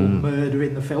central murder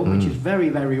in the film, which is very,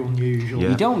 very unusual.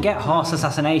 You don't get horse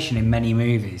assassination in many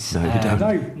movies. No, you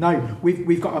don't. No.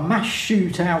 We've got a mass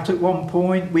shootout at one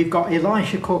point. We've got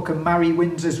Elisha Cook and Mary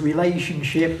Windsor's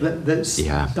relationship that's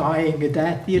dying a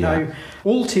death. You know,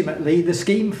 ultimately the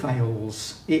scheme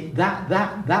fails.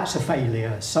 That's a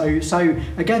failure. So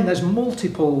again, there's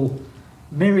multiple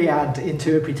myriad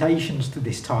interpretations to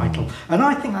this title, and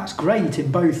I think that's great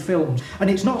in both films. And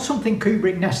it's not something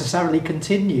Kubrick necessarily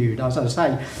continued. As I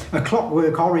say, A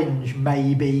Clockwork Orange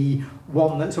may be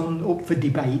one that's up for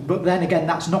debate, but then again,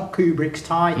 that's not Kubrick's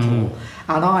title,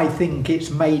 and I think it's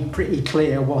made pretty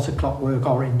clear what A Clockwork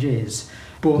Orange is.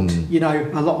 But, you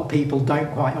know, a lot of people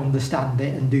don't quite understand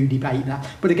it and do debate that.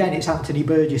 But again, it's Anthony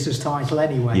Burgess's title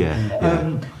anyway.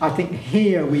 I think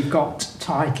here we've got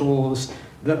titles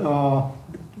that are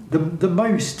the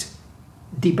most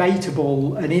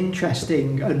debatable and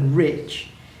interesting and rich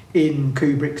in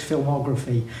Kubrick's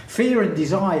filmography. Fear and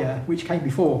Desire, which came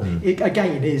before, it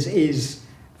again is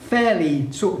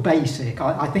fairly sort of basic.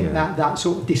 I think that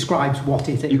sort of describes what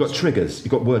it is. You've got triggers.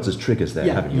 You've got words as triggers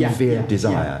there, haven't you? Fear,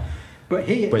 desire. But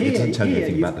it doesn't tell you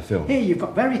anything about the film. Here you've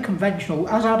got very conventional,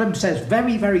 as Adam says,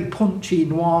 very, very punchy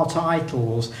noir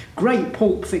titles, great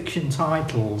pulp fiction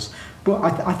titles. But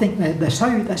I think they're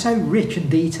so rich and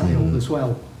detailed as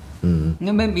well.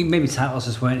 No, maybe titles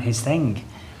just weren't his thing.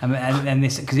 And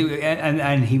this because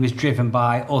he was driven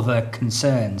by other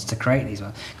concerns to create these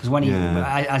ones. Because when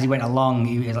as he went along,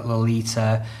 he was like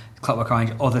Lolita, Clockwork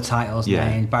Orange, other titles,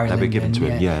 named Barry Lyndon. They were given to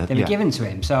him. They were given to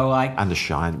him. So like, and The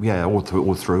Shine, all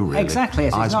through really. Exactly.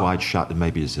 So Eyes Wide Shut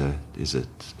maybe is a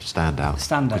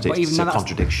standout. But it's a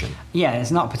contradiction.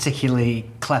 It's not particularly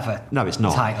clever. No, it's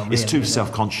not. Title, really, it's too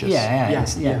self-conscious.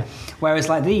 Yeah. Whereas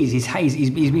like these, he's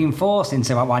being forced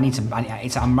into. Well,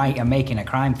 I'm making a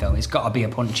crime film. It's got to be a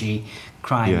punchy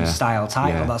crime style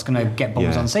title that's going to get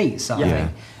bums on seats. Sort of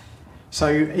thing. So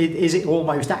is it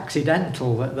almost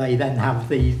accidental that they then have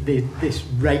this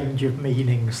range of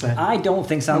meanings then? I don't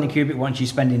think Stanley Kubrick wants you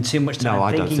spending too much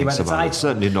time thinking about the title.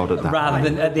 Certainly not at that rather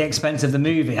than at the expense of the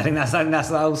movie. I think that's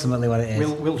ultimately what it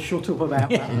is. We'll shut up about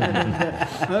that.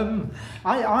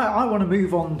 I want to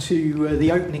move on to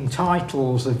the opening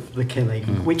titles of The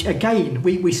Killing, which again,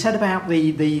 we said about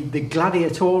the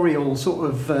gladiatorial sort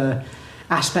of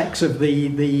aspects of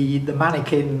the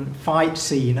mannequin fight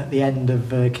scene at the end of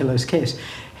Killer's Kiss.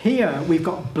 Here we've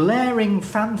got blaring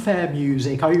fanfare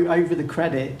music over the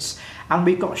credits, and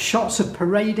we've got shots of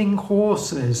parading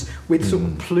horses with sort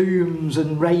of plumes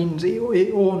and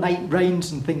ornate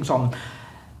reins and things on.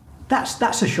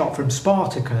 That's a shot from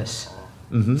Spartacus,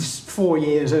 4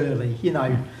 years early. You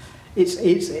know, it's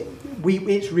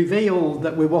revealed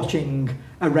that we're watching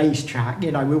a racetrack.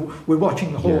 You know, we're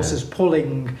watching the horses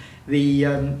pulling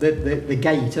the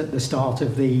gate at the start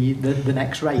of the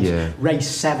next race, race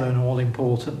 7, all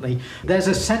importantly. There's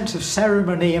a sense of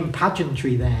ceremony and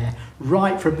pageantry there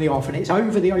right from the off, and it's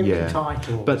over the opening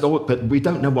title. But we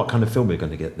don't know what kind of film we're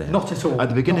going to get there. Not at all. At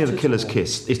the beginning of Killer's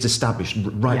Kiss, it's established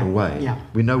right away. Yeah.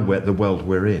 We know where the world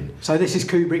we're in. So this is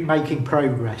Kubrick making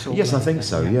progress. Yes, I think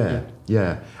so.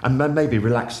 Yeah, and maybe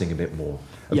relaxing a bit more.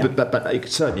 But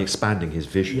certainly expanding his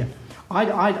vision. Yeah.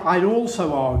 I'd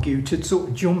also argue, to sort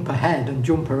of jump ahead and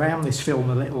jump around this film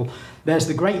a little, there's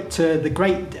the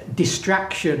great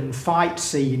distraction fight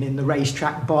scene in the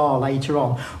racetrack bar later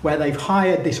on, where they've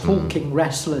hired this hulking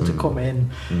wrestler to come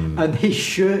in, and his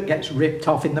shirt gets ripped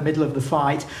off in the middle of the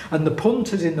fight, and the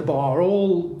punters in the bar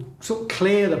all sort of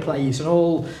clear the place and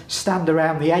all stand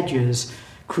around the edges,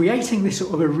 creating this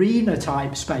sort of arena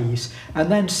type space,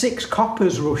 and then 6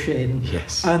 coppers rush in,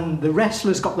 and the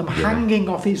wrestler's got them hanging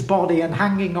off his body and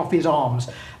hanging off his arms.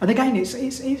 And again,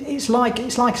 it's like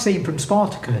a scene from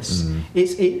Spartacus.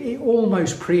 It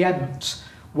almost preempts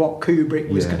what Kubrick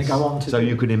was going to go on to do. So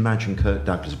you could imagine Kirk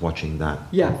Douglas watching that,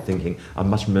 thinking, "I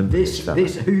must remember this fella.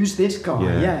 Who's this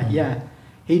guy? Yeah.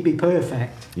 He'd be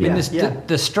perfect."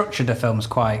 The structure of the film's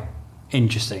quite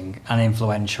interesting and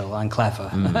influential and clever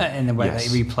in the way that it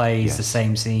replays the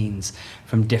same scenes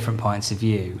from different points of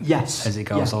view as it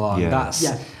goes along. I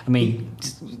mean,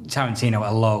 Tarantino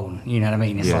alone, you know what I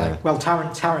mean? It's like, well,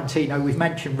 Tarantino, we've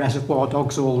mentioned Reservoir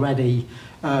Dogs already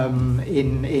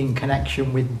in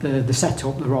connection with the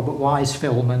setup, the Robert Wise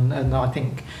film, and I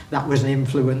think that was an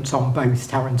influence on both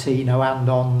Tarantino and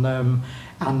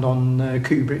on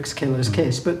Kubrick's Killer's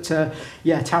Kiss. But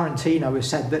Tarantino has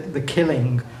said that The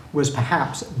Killing was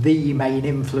perhaps the main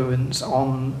influence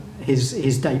on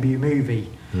his debut movie,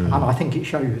 and I think it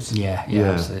shows.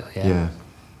 Absolutely.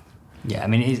 I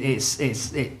mean,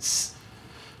 it's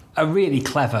a really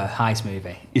clever heist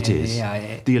movie. It is.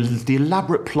 The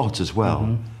elaborate plot as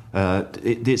well.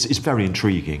 It's very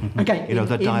intriguing. Okay,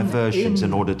 the diversions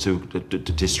in order to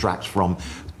distract from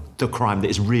the crime that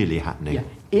is really happening. Yeah.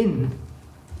 In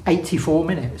 84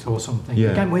 minutes or something.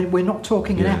 Again, we're not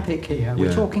talking an epic here.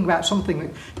 We're talking about something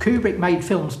that Kubrick made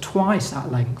films twice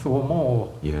that length or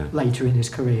more later in his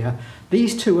career.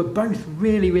 These two are both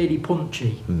really, really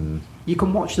punchy. You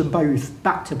can watch them both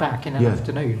back to back in an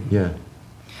afternoon.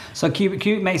 So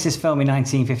Kubrick makes this film in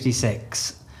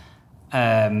 1956,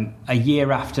 a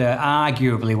year after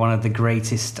arguably one of the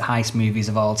greatest heist movies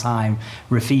of all time,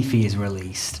 Rafifi, is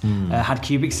released. Had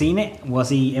Kubrick seen it? Was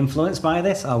he influenced by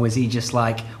this, or was he just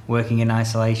like working in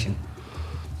isolation?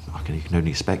 You can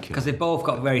only speculate. Because they both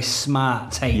got very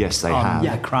smart takes yes, they on have.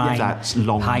 the crime. That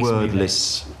long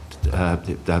wordless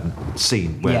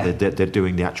scene where they're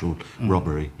doing the actual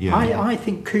robbery. I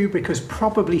think Kubrick has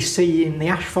probably seen The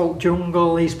Asphalt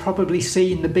Jungle. He's probably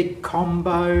seen The Big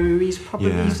Combo.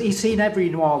 He's seen every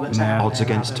noir that's out there. Odds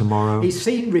Against Tomorrow. He's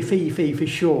seen Rafifi for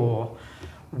sure.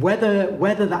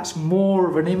 Whether that's more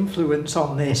of an influence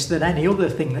on this than any other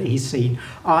thing that he's seen,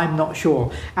 I'm not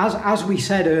sure. As we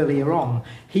said earlier on,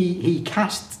 he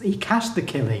cast The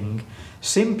Killing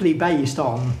simply based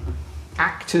on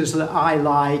actors that I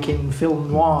like in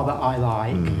film noir that I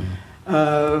like,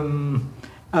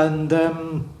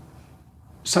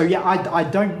 I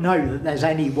don't know that there's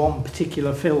any one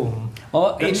particular film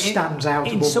that stands out.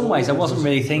 In some ways, I wasn't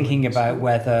really thinking about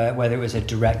whether it was a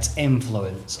direct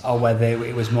influence or whether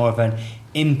it was more of an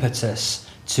impetus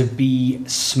to be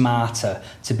smarter,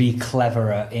 to be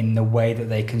cleverer in the way that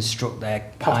they construct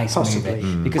their heist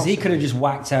movie. Because he could have just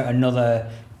whacked out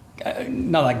another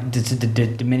not like to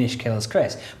diminish Killer's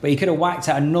Chris, but he could have whacked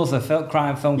out another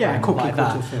crime film like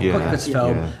that,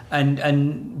 film,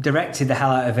 and directed the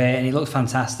hell out of it, and it looked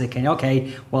fantastic. And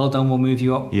okay, well done, we'll move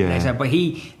you up. Yeah. But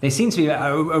there seems to be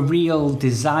a real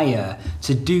desire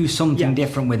to do something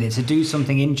different with it, to do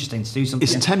something interesting, to do something.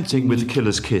 It's tempting with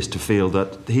Killer's Kiss to feel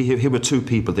that here were two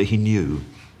people that he knew,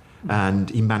 and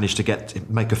he managed to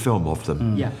make a film of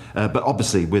them. But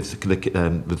obviously, with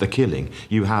the Killing,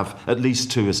 you have at least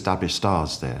two established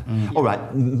stars there. All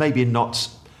right, maybe not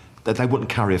that they wouldn't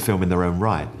carry a film in their own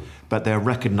right, but they're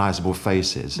recognisable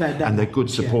faces, and they're good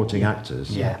supporting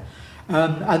actors.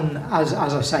 And as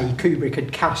I say, Kubrick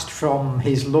had cast from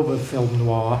his love of film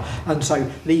noir, and so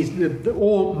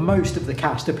most of the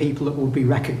cast are people that would be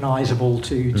recognisable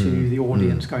to the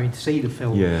audience going to see the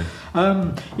film.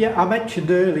 I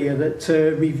mentioned earlier that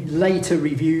later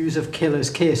reviews of Killer's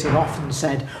Kiss have often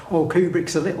said, "Oh,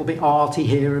 Kubrick's a little bit arty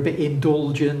here, a bit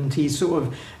indulgent. He's sort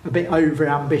of a bit over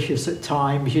ambitious at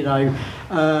times, you know."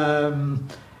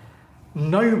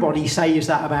 Nobody says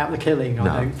that about The Killing,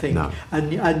 I don't think. No.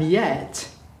 And yet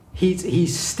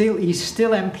he's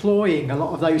still employing a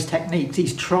lot of those techniques.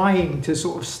 He's trying to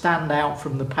sort of stand out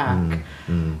from the pack.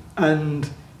 And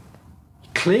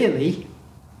clearly,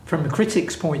 from the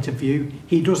critic's point of view,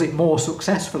 he does it more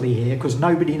successfully here because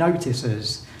nobody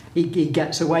notices. He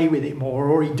gets away with it more,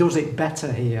 or he does it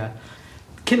better here.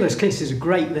 Killer's Kiss is a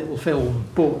great little film,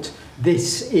 but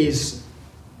this is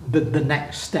the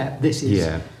next step. This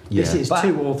is... This is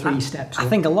 2 or 3 steps up. I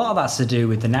think a lot of that's to do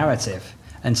with the narrative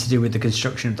and to do with the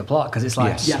construction of the plot, because it's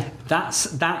like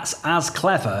that's as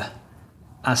clever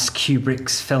as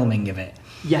Kubrick's filming of it.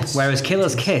 Yes. Whereas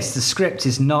Killer's Kiss, the script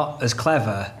is not as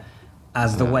clever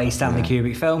as the way Stanley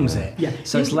Kubrick films it.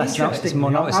 So it's less it's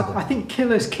more noticeable. I think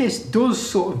Killer's Kiss does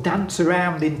sort of dance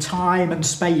around in time and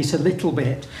space a little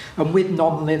bit, and with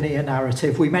non-linear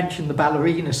narrative. We mentioned the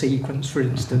ballerina sequence, for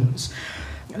instance.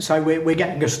 So we're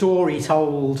getting a story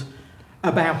told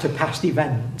about a past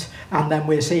event, and then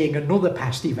we're seeing another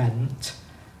past event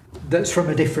that's from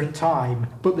a different time,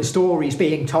 but the story's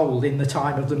being told in the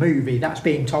time of the movie. That's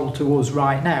being told to us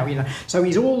right now, you know. So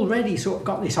he's already sort of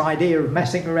got this idea of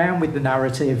messing around with the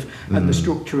narrative and the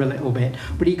structure a little bit,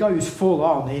 but he goes full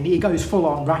on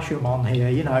Rashomon here,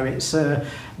 you know. It's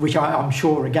which I'm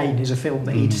sure again is a film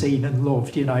that he'd seen and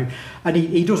loved, you know. And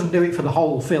he doesn't do it for the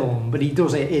whole film, but he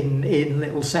does it in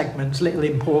little segments, little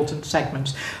important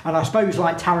segments. And I suppose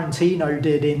like Tarantino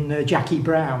did in Jackie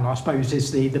Brown, I suppose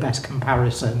is the best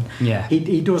comparison.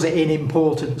 He does it in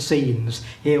important scenes.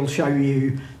 He'll show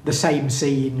you the same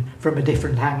scene from a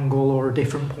different angle or a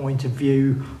different point of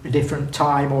view, a different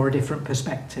time or a different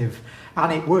perspective.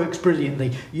 And it works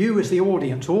brilliantly. You as the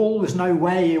audience always know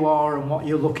where you are and what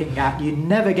you're looking at. You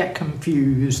never get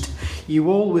confused.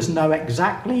 You always know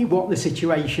exactly what the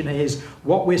situation is,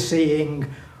 what we're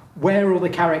seeing, where all the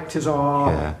characters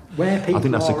are, where people are. I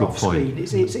think that's a good point.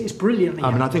 It's brilliantly.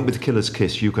 I think with Killer's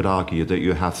Kiss, you could argue that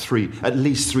you have at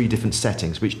least three different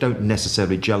settings which don't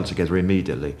necessarily gel together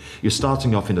immediately. You're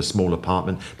starting off in a small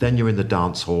apartment, then you're in the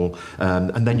dance hall,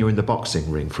 and then you're in the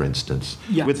boxing ring, for instance.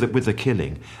 With the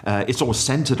Killing, it's all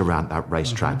centred around that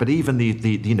racetrack. But even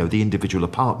the individual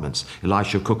apartments,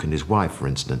 Elisha Cook and his wife, for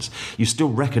instance, you still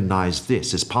recognise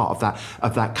this as part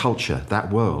of that culture,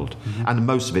 that world, and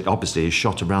most of it obviously is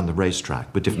shot around the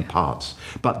racetrack with different parts,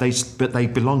 but they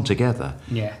belong together.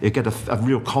 You get a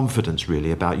real confidence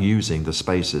really about using the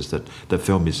spaces that the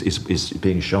film is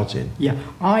being shot in.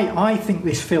 I think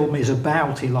this film is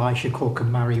about Elisha Cook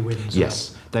and Mary Windsor.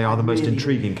 Yes, they are the most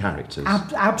intriguing characters.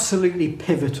 Absolutely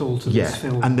pivotal to this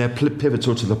film. And they're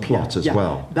pivotal to the plot as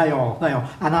well. They are.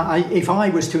 And if I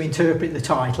was to interpret the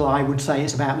title, I would say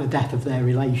it's about the death of their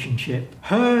relationship.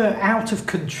 Her out of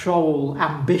control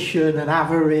ambition and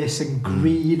avarice and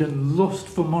greed and lust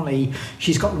for money.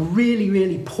 She's got really,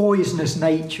 really poisonous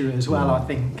nature as well, I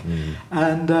think.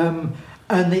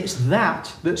 And it's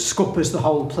that scuppers the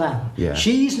whole plan.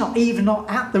 She's not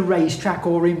at the racetrack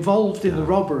or involved in the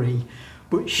robbery,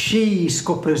 but she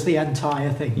scuppers the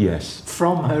entire thing.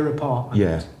 From her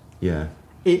apartment.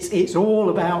 It's all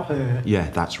about her.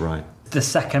 That's right. The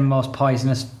second most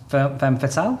poisonous femme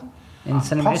fatale in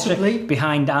cinema possibly history,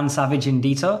 behind Anne Savage in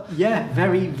Detour.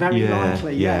 Very, very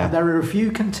likely. There are a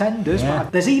few contenders.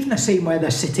 But there's even a scene where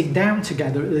they're sitting down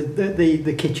together at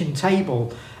the kitchen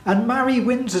table, and Mary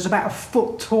Windsor's about a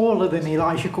foot taller than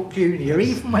Elisha Cook Jr.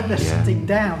 even when they're sitting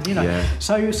down, you know.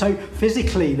 So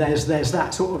physically there's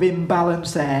that sort of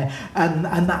imbalance there, and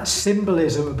that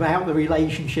symbolism about the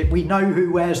relationship. We know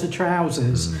who wears the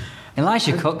trousers.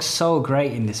 Elijah Cook's so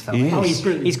great in this film. He is. Oh, he's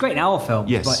brilliant. He's great in our films,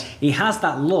 Yes. but he has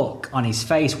that look on his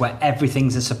face where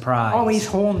everything's a surprise. Oh, he's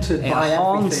haunted by everything.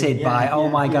 Haunted by, oh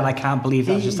my God, I can't believe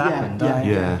that just happened.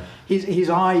 Yeah. His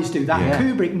eyes do that. Yeah.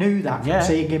 Kubrick knew that from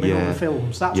seeing him in other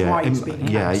films. That's why he's been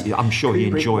cast. I'm sure he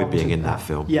Kubrick enjoyed being wanted in that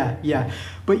film. Yeah.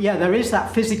 But there is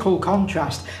that physical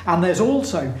contrast. And there's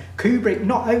also, Kubrick,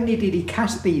 not only did he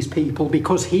cast these people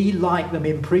because he liked them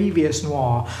in previous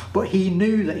noir, but he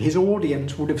knew that his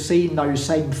audience would have seen those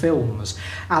same films.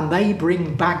 And they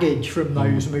bring baggage from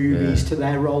those movies to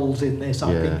their roles in this,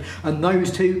 I think. And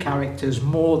those two characters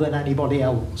more than anybody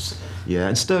else. Yeah,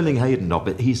 and Sterling Hayden,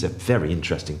 but he's a very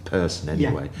interesting person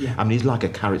anyway. Yeah. I mean, he's like a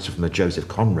character from a Joseph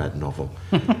Conrad novel.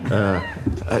 He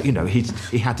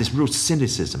had this real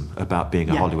cynicism about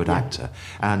being a Hollywood actor,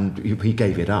 and he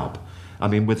gave it up. I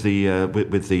mean, with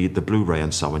the Blu-ray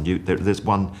and so on, there's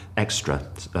one extra,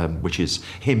 which is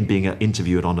him being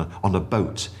interviewed on a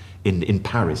boat in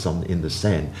Paris in the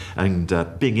Seine, and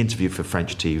being interviewed for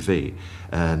French TV,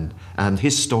 and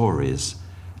his stories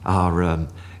are.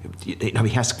 He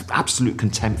has absolute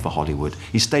contempt for Hollywood.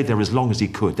 He stayed there as long as he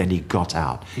could, then he got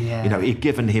out. Yeah. He'd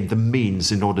given him the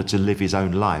means in order to live his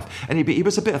own life. And he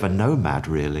was a bit of a nomad,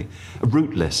 really,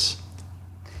 rootless.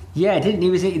 Yeah, didn't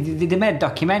he? They made a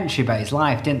documentary about his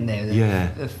life, didn't they?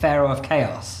 The Pharaoh of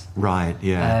Chaos. Right,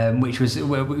 yeah. Which was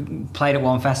played at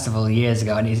one festival years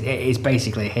ago, and it's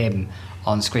basically him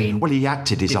on screen. Well, he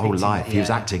acted his whole life. He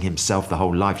was acting himself the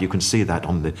whole life. You can see that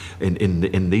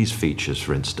in these features,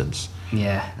 for instance.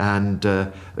 Yeah. And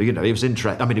it was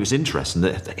interesting. I mean, it was interesting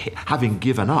that having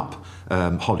given up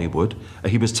Hollywood,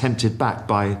 he was tempted back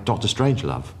by Dr.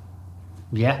 Strangelove.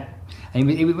 Yeah. And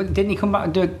didn't he come back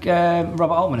and do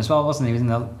Robert Altman as well? Wasn't he? He was in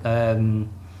the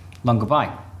Long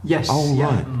Goodbye. Yes. Oh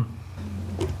right.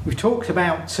 We've talked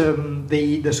about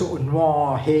the sort of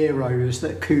noir heroes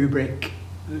that Kubrick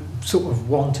sort of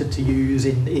wanted to use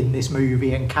in this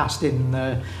movie and cast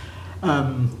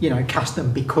cast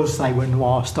them because they were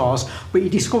noir stars. But he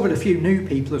discovered a few new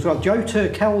people as well. Joe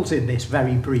Turkel's in this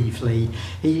very briefly.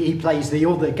 He plays the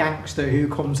other gangster who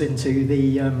comes into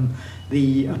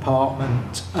the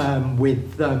apartment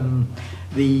with the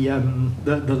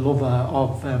lover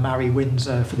of Mary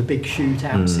Windsor for the big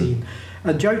shootout scene.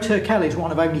 And Joe Turkel is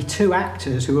one of only 2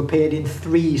 actors who appeared in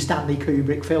 3 Stanley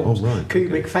Kubrick films. Oh, right.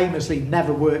 Kubrick famously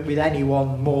never worked with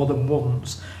anyone more than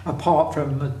once, apart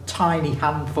from a tiny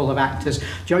handful of actors.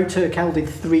 Joe Turkel did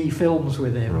 3 films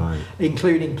with him,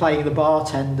 including playing the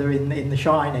bartender in The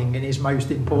Shining in his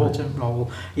most important role.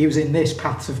 He was in this,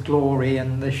 Paths of Glory,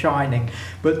 and The Shining.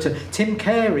 But Tim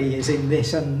Carey is in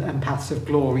this and Paths of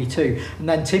Glory too. And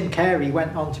then Tim Carey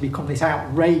went on to become this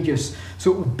outrageous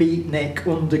sort of beatnik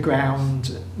underground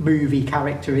movie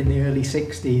character in the early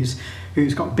 60s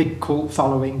who's got a big cult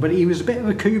following, but he was a bit of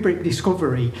a Kubrick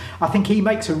discovery. I think he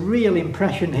makes a real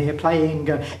impression here playing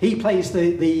he plays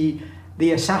the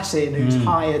assassin who's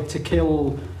hired to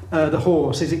kill the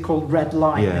horse. Is it called Red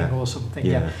Lightning or something?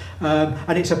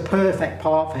 And it's a perfect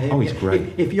part for him. Oh, he's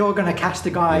great. If you're going to cast a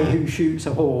guy who shoots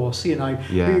a horse,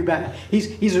 who better?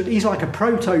 He's like a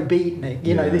proto beatnik.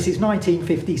 This is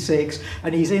 1956,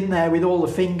 and he's in there with all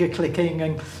the finger clicking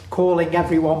and calling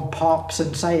everyone pops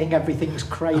and saying everything's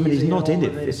crazy. I mean, he's not in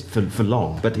it for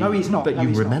long, but no, he's not. But you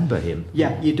remember him.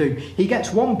 Yeah, you do. He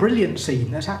gets one brilliant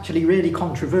scene that's actually really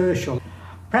controversial.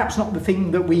 Perhaps not the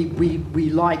thing that we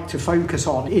like to focus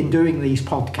on in doing these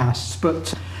podcasts,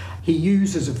 but he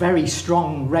uses a very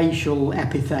strong racial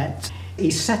epithet.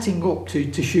 He's setting up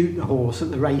to shoot the horse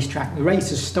at the racetrack. The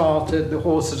race has started, the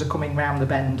horses are coming round the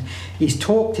bend. He's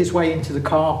talked his way into the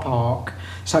car park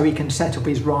so he can set up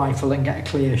his rifle and get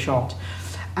a clear shot.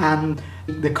 And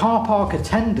the car park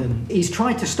attendant, he's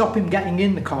tried to stop him getting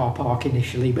in the car park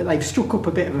initially, but they've struck up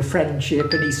a bit of a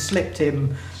friendship and he's slipped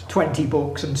him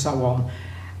 $20 and so on.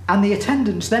 And the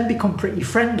attendants then become pretty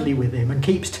friendly with him and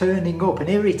keeps turning up and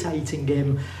irritating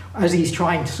him as he's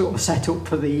trying to sort of set up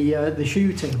for the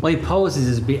shooting. Well, he poses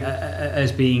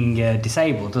as being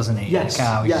disabled, doesn't he? Yes. In the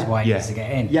car, which is why he needs to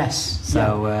get in. Yes.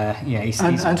 So,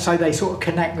 and so they sort of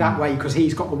connect that way because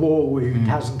he's got the war wound,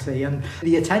 hasn't he? And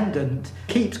the attendant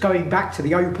keeps going back to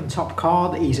the open-top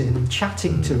car that he's in and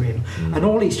chatting to him. And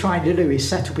all he's trying to do is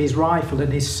set up his rifle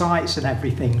and his sights and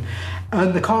everything.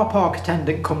 And the car park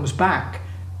attendant comes back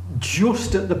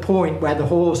just at the point where the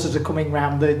horses are coming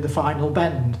round the final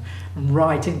bend and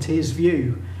right into his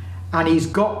view, and he's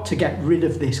got to get rid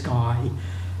of this guy.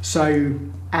 So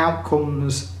out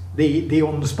comes the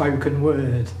unspoken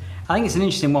word. I think it's an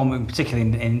interesting one,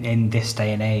 particularly in this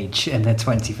day and age, in the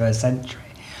 21st century,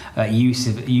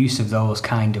 use of those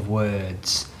kind of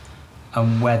words.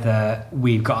 and whether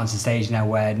we've got onto the stage now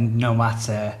where no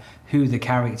matter who the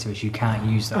character is, you can't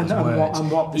use those words,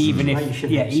 and what the even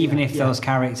situation if is, even if those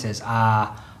characters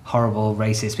are horrible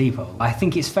racist people. I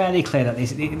think it's fairly clear that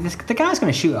the guy's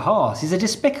going to shoot a horse. He's a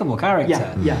despicable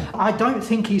character. Yeah. I don't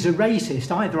think he's a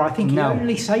racist either. I think he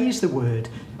only says the word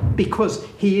because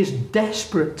he is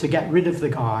desperate to get rid of the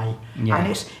guy,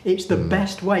 and it's the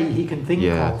best way he can think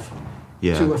of.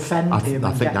 Yeah. To offend him.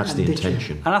 I think that's the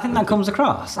intention. And I think that comes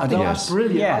across. I think that's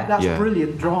brilliant. Yeah. That's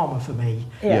brilliant drama for me.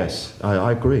 Yeah. Yes,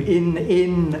 I agree.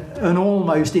 In an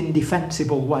almost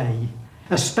indefensible way,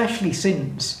 especially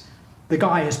since the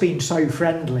guy has been so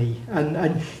friendly.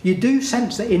 And you do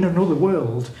sense that in another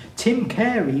world, Tim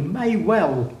Carey may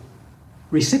well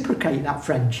reciprocate that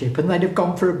friendship and they'd have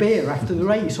gone for a beer after the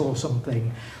race or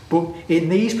something. But in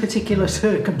these particular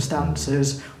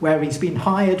circumstances where he's been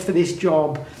hired for this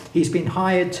job, he's been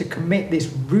hired to commit this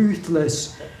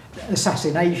ruthless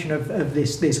assassination of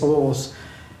this horse,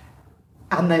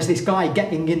 and there's this guy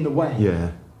getting in the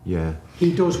way. Yeah.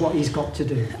 He does what he's got to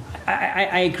do.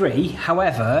 I agree.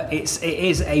 However, it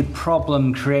is a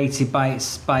problem created by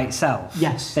itself.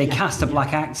 Yes. They cast a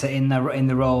black actor in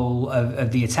the role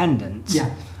of the attendant.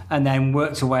 Yeah. And then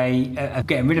worked away at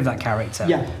getting rid of that character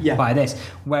by this.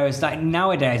 Whereas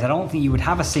nowadays, I don't think you would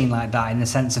have a scene like that in the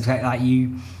sense of like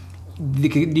you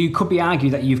could be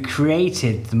argued that you've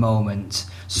created the moment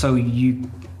so you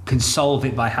can solve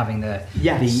it by having the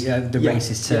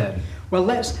racist term. Yeah. Well,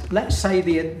 let's say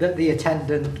that the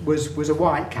attendant was a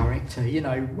white character. You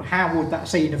know, how would that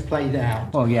scene have played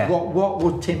out? Well, yeah. What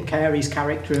would Tim Carey's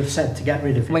character have said to get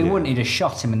rid of him? Well, he wouldn't. He'd have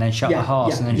shot him and then shot the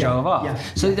horse and then drove off. Yeah,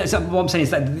 so that's what I'm saying is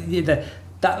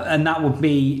that would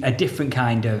be a different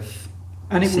kind of.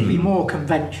 And it scene. would be more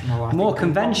conventional. I more think,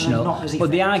 conventional, not as but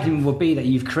the effective. argument would be that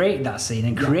you've created that scene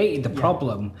and created the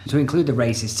problem to include the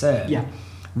racist term,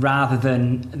 rather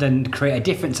than create a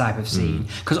different type of scene.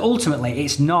 Because ultimately,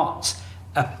 it's not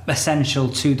essential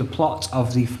to the plot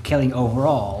of the killing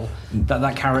overall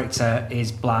that character is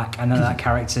black and then that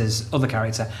other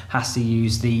character has to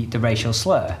use the racial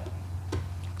slur.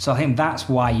 So I think that's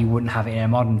why you wouldn't have it in a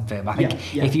modern film. I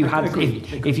think if you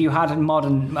had a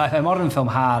modern film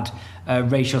had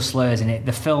racial slurs in it,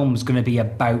 the film's going to be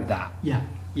about that.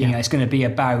 You know, it's going to be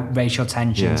about racial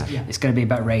tensions. It's going to be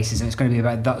about racism. It's going to be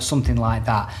about something like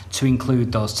that to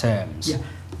include those terms.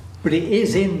 But it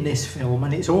is in this film,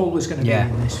 and it's always going to be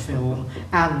in this film,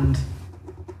 and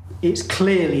it's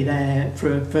clearly there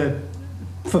for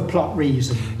plot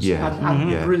reasons,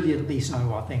 and brilliantly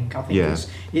so. I think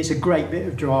it's a great bit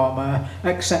of drama,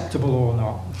 acceptable or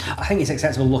not. I think it's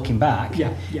acceptable looking back,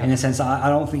 in the sense that I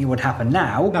don't think it would happen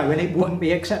now. No, and it wouldn't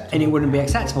be acceptable. And it wouldn't be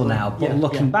acceptable now. But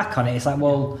looking back on it, it's like,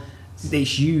 well,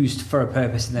 it's used for a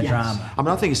purpose in the drama. I mean,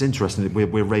 I think it's interesting that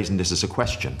we're raising this as a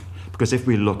question, because if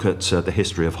we look at the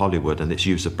history of Hollywood and its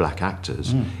use of black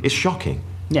actors, it's shocking.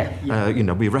 You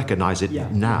know, we recognise it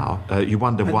now. You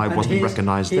wonder why it wasn't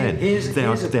recognised then.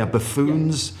 They're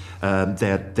buffoons.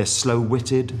 They're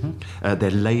slow-witted.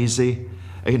 They're lazy.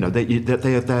 You know,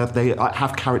 they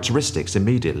have characteristics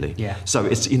immediately. So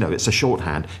it's a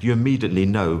shorthand. You immediately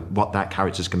know what that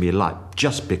character's going to be like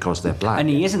just because they're black. And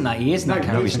he isn't that. He isn't that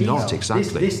character. No, he's not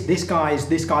exactly. This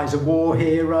guy's a war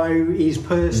hero. He's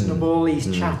personable.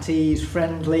 He's chatty. He's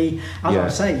friendly. As I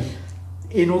say,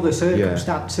 in other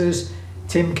circumstances,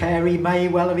 Tim Carey may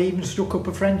well have even struck up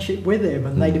a friendship with him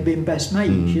and they'd have been best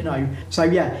mates, you know. So,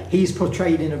 he's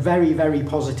portrayed in a very, very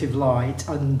positive light.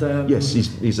 And yes,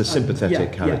 he's a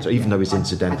sympathetic character, even though he's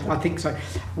incidental. I think so.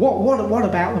 What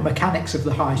about the mechanics of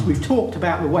the heist? We've talked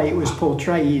about the way it was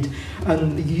portrayed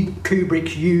and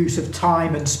Kubrick's use of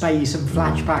time and space and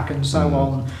flashback and so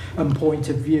on and point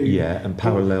of view. And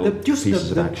parallel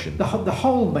pieces of action. The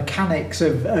whole mechanics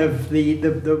of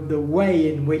the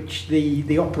way in which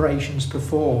the operations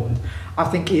performed, I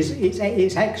think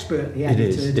it's expertly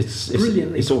edited. It's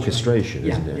brilliantly. It's orchestration,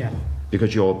 isn't it?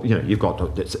 Because you've got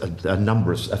a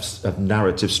number of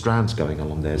narrative strands going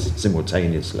along there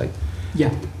simultaneously.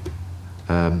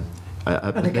 And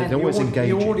again, they're always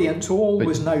engaging. The audience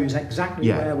always knows exactly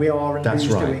where we are and who's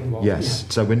doing what. Yes,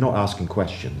 so we're not asking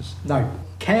questions. No,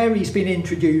 Carey's been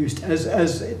introduced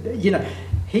as you know,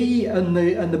 he and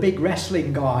the big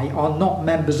wrestling guy are not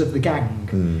members of the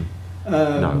gang.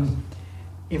 No.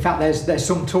 In fact, there's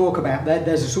some talk about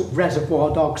there's a sort of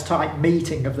Reservoir Dogs type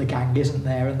meeting of the gang, isn't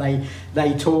there? And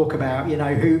they talk about, you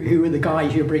know, who are the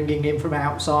guys you're bringing in from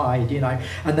outside, you know,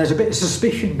 and there's a bit of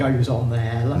suspicion goes on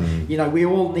there. You know, we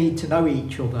all need to know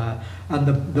each other. And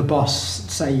the boss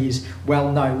says,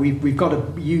 well, no, we've got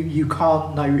to, you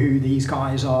can't know who these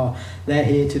guys are. They're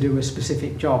here to do a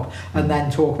specific job. And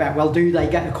then talk about, well, do they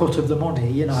get a cut of the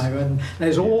money, you know? And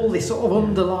there's all this sort of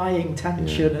underlying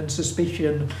tension and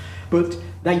suspicion. But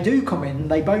they do come in,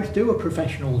 they both do a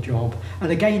professional job. And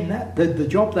again, the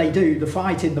job they do, the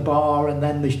fight in the bar and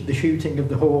then the shooting of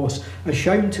the horse, are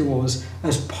shown to us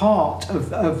as part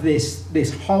of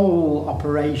this whole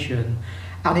operation.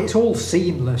 And it's all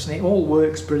seamless and it all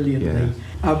works brilliantly.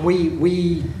 And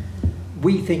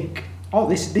we think, oh,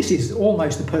 this is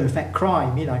almost the perfect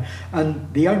crime, you know.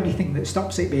 And the only thing that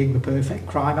stops it being the perfect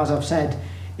crime, as I've said,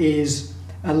 is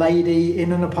a lady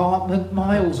in an apartment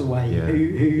miles away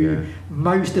who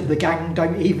most of the gang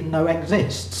don't even know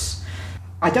exists.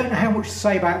 I don't know how much to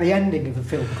say about the ending of the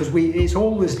film because it's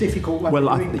always difficult when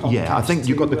we're doing podcasts. I think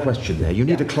you got the question there. You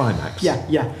need a climax.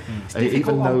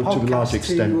 Even though to a large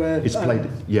extent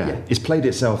it's played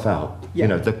itself out. You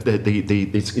know,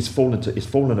 it's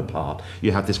fallen apart.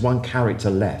 You have this one character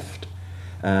left,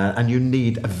 and you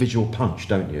need a visual punch,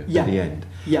 don't you? At the end.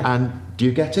 And do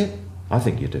you get it? I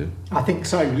think you do. I think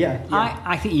so,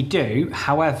 I think you do.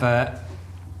 However,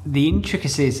 the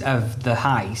intricacies of the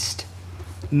heist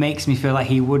makes me feel like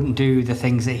he wouldn't do the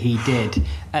things that he did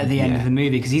at the end of the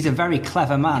movie because he's a very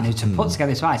clever man who puts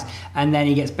together this heist and then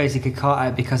he gets basically caught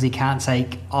out because he can't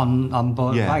take on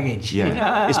board baggage.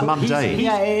 It's mundane.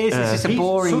 It is. It's just a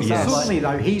boring. Suddenly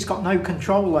though, he's got no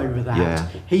control over that.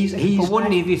 He's but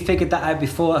wouldn't he have you figured that out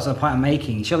before? That's the point I'm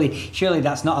making. Surely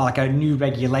that's not like a new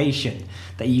regulation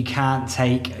that you can't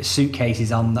take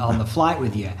suitcases on the flight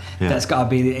with you. That's got to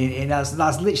be.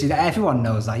 That's literally everyone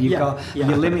knows that. You've got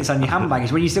your limits on your hand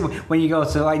baggage. When you go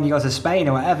to Spain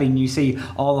or whatever, and you see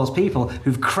all those people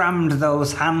who've crammed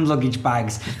those hand luggage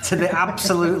bags to the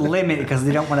absolute limit because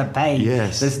they don't want to pay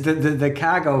the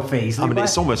cargo fees. I mean,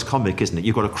 it's almost comic, isn't it?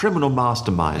 You've got a criminal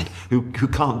mastermind who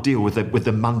can't deal with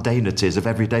the mundanities of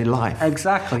everyday life.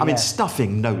 Exactly. I mean,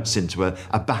 stuffing notes into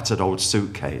a battered old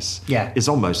suitcase is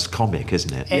almost comic,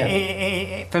 isn't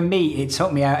it? For me, it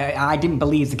took me out. I didn't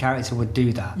believe the character would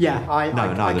do that. I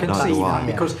can see that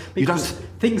because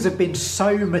things have been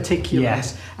so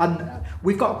meticulous, and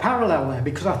we've got a parallel there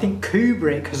because I think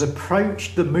Kubrick has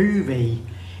approached the movie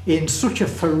in such a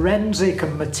forensic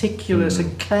and meticulous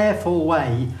and careful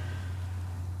way,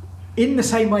 in the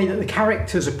same way that the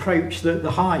characters approach the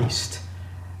heist,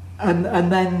 and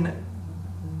then,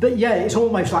 it's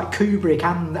almost like Kubrick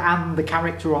and the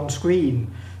character on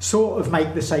screen sort of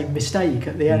make the same mistake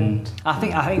at the end. I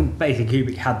think basically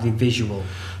Kubrick had the visual.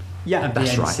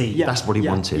 That's right. That's what he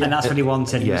wanted. And that's what he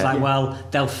wanted. He was like, well,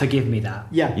 they'll forgive me that.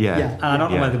 And I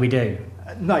don't know whether we do.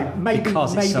 No, maybe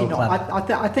so not.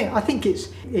 I think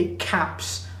it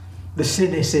caps the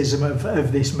cynicism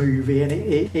of this movie, and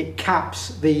it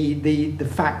caps the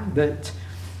fact that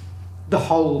the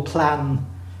whole plan,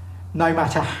 no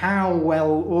matter how well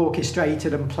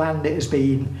orchestrated and planned it has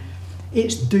been,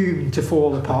 it's doomed to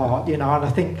fall apart, you know. And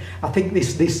I think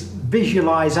this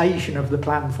visualization of the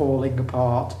plan falling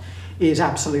apart is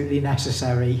absolutely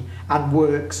necessary and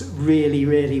works really,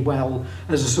 really well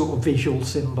as a sort of visual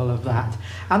symbol of that.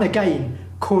 And again,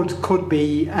 could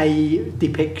be a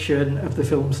depiction of the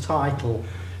film's title.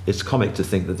 It's comic to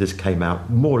think that this came out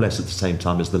more or less at the same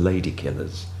time as The Lady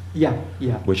Killers.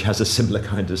 Which has a similar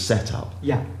kind of setup.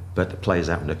 But it plays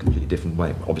out in a completely different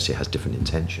way. Obviously, it has different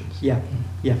intentions. I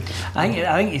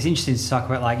think it's interesting to talk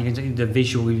about the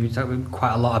visual. We've talked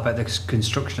quite a lot about the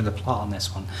construction of the plot on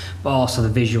this one, but also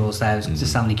the visuals there to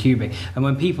Stanley Kubrick. And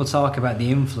when people talk about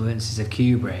the influences of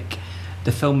Kubrick,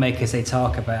 the filmmakers they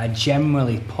talk about are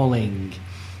generally pulling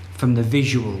from the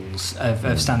visuals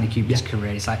of Stanley Kubrick's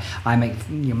career. It's like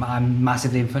I'm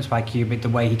massively influenced by Kubrick, the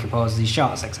way he composes his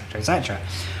shots, etc., etc.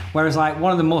 Whereas like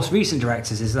one of the most recent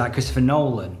directors is like Christopher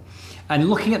Nolan, and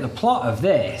looking at the plot of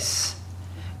this,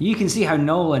 you can see how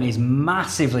Nolan is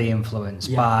massively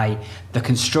influenced by the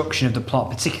construction of the plot,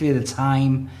 particularly the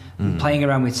time. Playing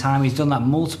around with time. He's done that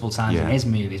multiple times in his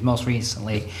movies, most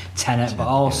recently Tenet, but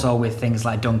also with things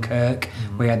like Dunkirk,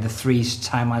 where you had the three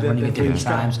timelines running at different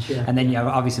times, and then you have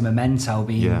obviously Memento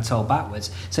being told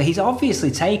backwards. So he's obviously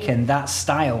taken that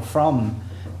style from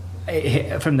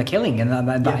The Killing and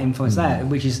that influence there,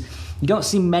 which is, you don't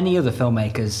see many other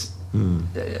filmmakers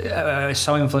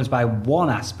so influenced by one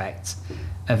aspect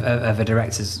of a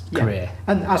director's career.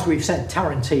 And as we've said,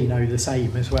 Tarantino the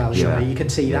same as well. Yeah. You can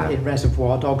see that in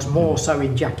Reservoir Dogs, more so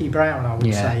in Jackie Brown, I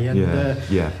would say. And,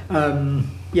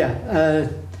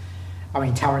 I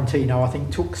mean, Tarantino, I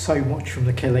think, took so much from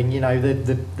The Killing.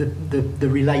 The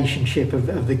relationship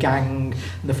of the gang,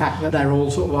 and the fact that they're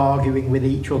all sort of arguing with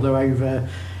each other over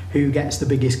who gets the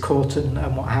biggest cut and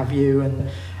what have you, and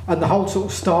the whole sort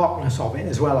of starkness of it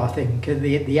as well. I think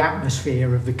the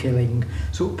atmosphere of The Killing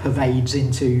sort of pervades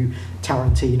into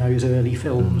Tarantino's early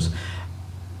films.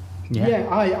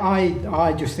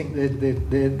 I just think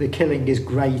the Killing is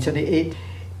great, and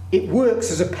it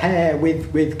works as a pair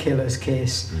with Killer's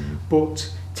Kiss,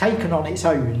 but taken on its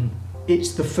own,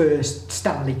 it's the first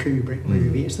Stanley Kubrick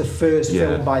movie. It's the first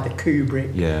film by the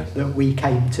Kubrick that we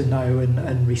came to know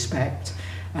and respect.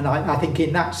 And I think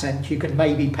in that sense you can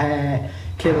maybe pair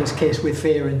Killer's Kiss with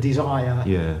Fear and Desire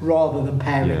rather than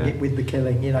pairing it with The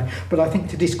Killing, But I think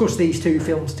to discuss these two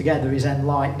films together is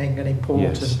enlightening and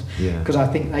important, because I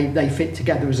think they fit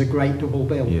together as a great double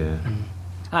bill.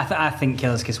 I think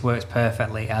Killer's Kiss works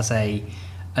perfectly as a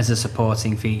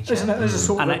supporting feature, as a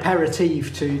sort of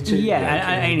aperitif to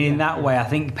and in that way I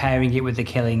think pairing it with The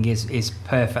Killing is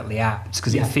perfectly apt,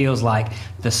 because it feels like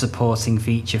the supporting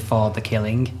feature for The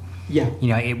Killing.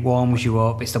 It warms you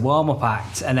up. It's the warm-up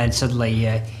act, and then suddenly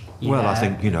I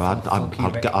think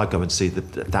I'd go and see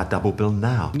that double bill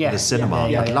now in the cinema.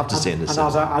 I'd love to see it in the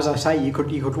cinema. And as I say, you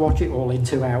could watch it all in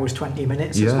 2 hours 20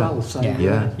 minutes as well. So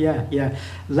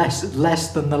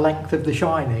less than the length of The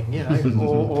Shining,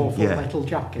 or Full Metal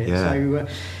Jacket. So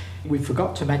we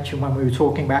forgot to mention when we were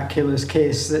talking about Killer's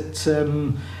Kiss that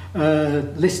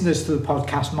listeners to the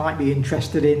podcast might be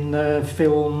interested in a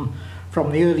film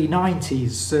from the early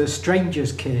 90s,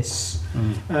 Stranger's Kiss,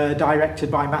 directed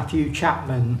by Matthew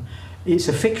Chapman. It's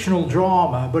a fictional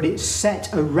drama, but it's set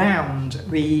around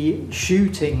the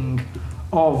shooting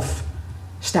of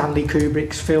Stanley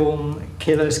Kubrick's film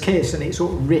Killer's Kiss, and it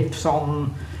sort of riffs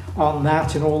on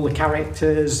that and all the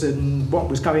characters and what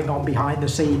was going on behind the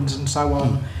scenes and so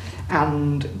on,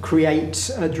 and creates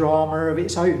a drama of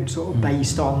its own, sort of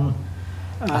based on...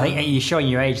 I think you're showing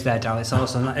your age there, Darryl. It's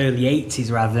also early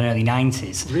 80s rather than early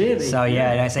 90s. Really? So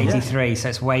it's 83, so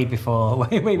it's way before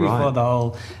before the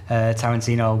whole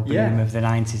Tarantino boom of the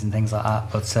 90s and things like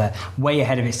that. But way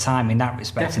ahead of its time in that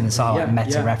respect, in the sort of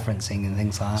meta-referencing and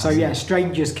things like that. So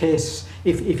Stranger's Kiss,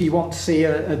 if you want to see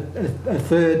a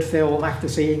third film after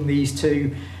seeing these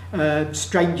two,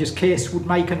 Stranger's Kiss would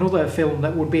make another film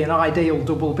that would be an ideal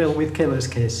double bill with Killer's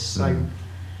Kiss. So...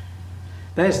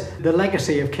 There's the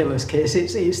legacy of Killer's Kiss.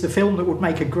 It's the film that would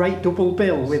make a great double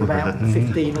bill with about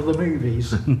 15 other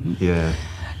movies.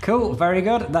 Cool, very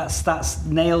good. That's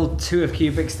nailed two of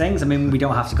Kubrick's things. I mean, we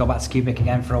don't have to go back to Kubrick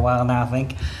again for a while now, I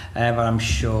think, but I'm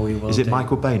sure we will. Is it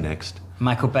Michael Bay next?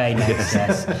 Michael Bay next,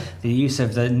 yes. The use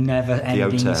of the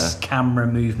never-ending camera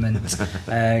movement.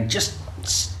 Just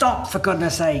stop, for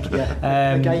goodness sake.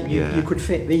 Again, you could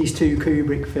fit these two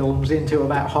Kubrick films into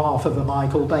about half of a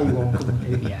Michael Bay one,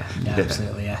 couldn't you?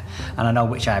 Absolutely, And I know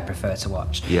which I prefer to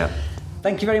watch.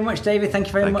 Thank you very much, David. Thank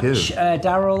you very much,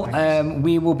 Darryl.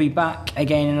 We will be back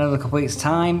again in another couple of weeks'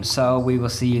 time, so we will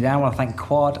see you then. I want to thank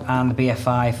Quad and the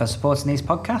BFI for supporting these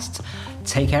podcasts.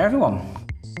 Take care, everyone.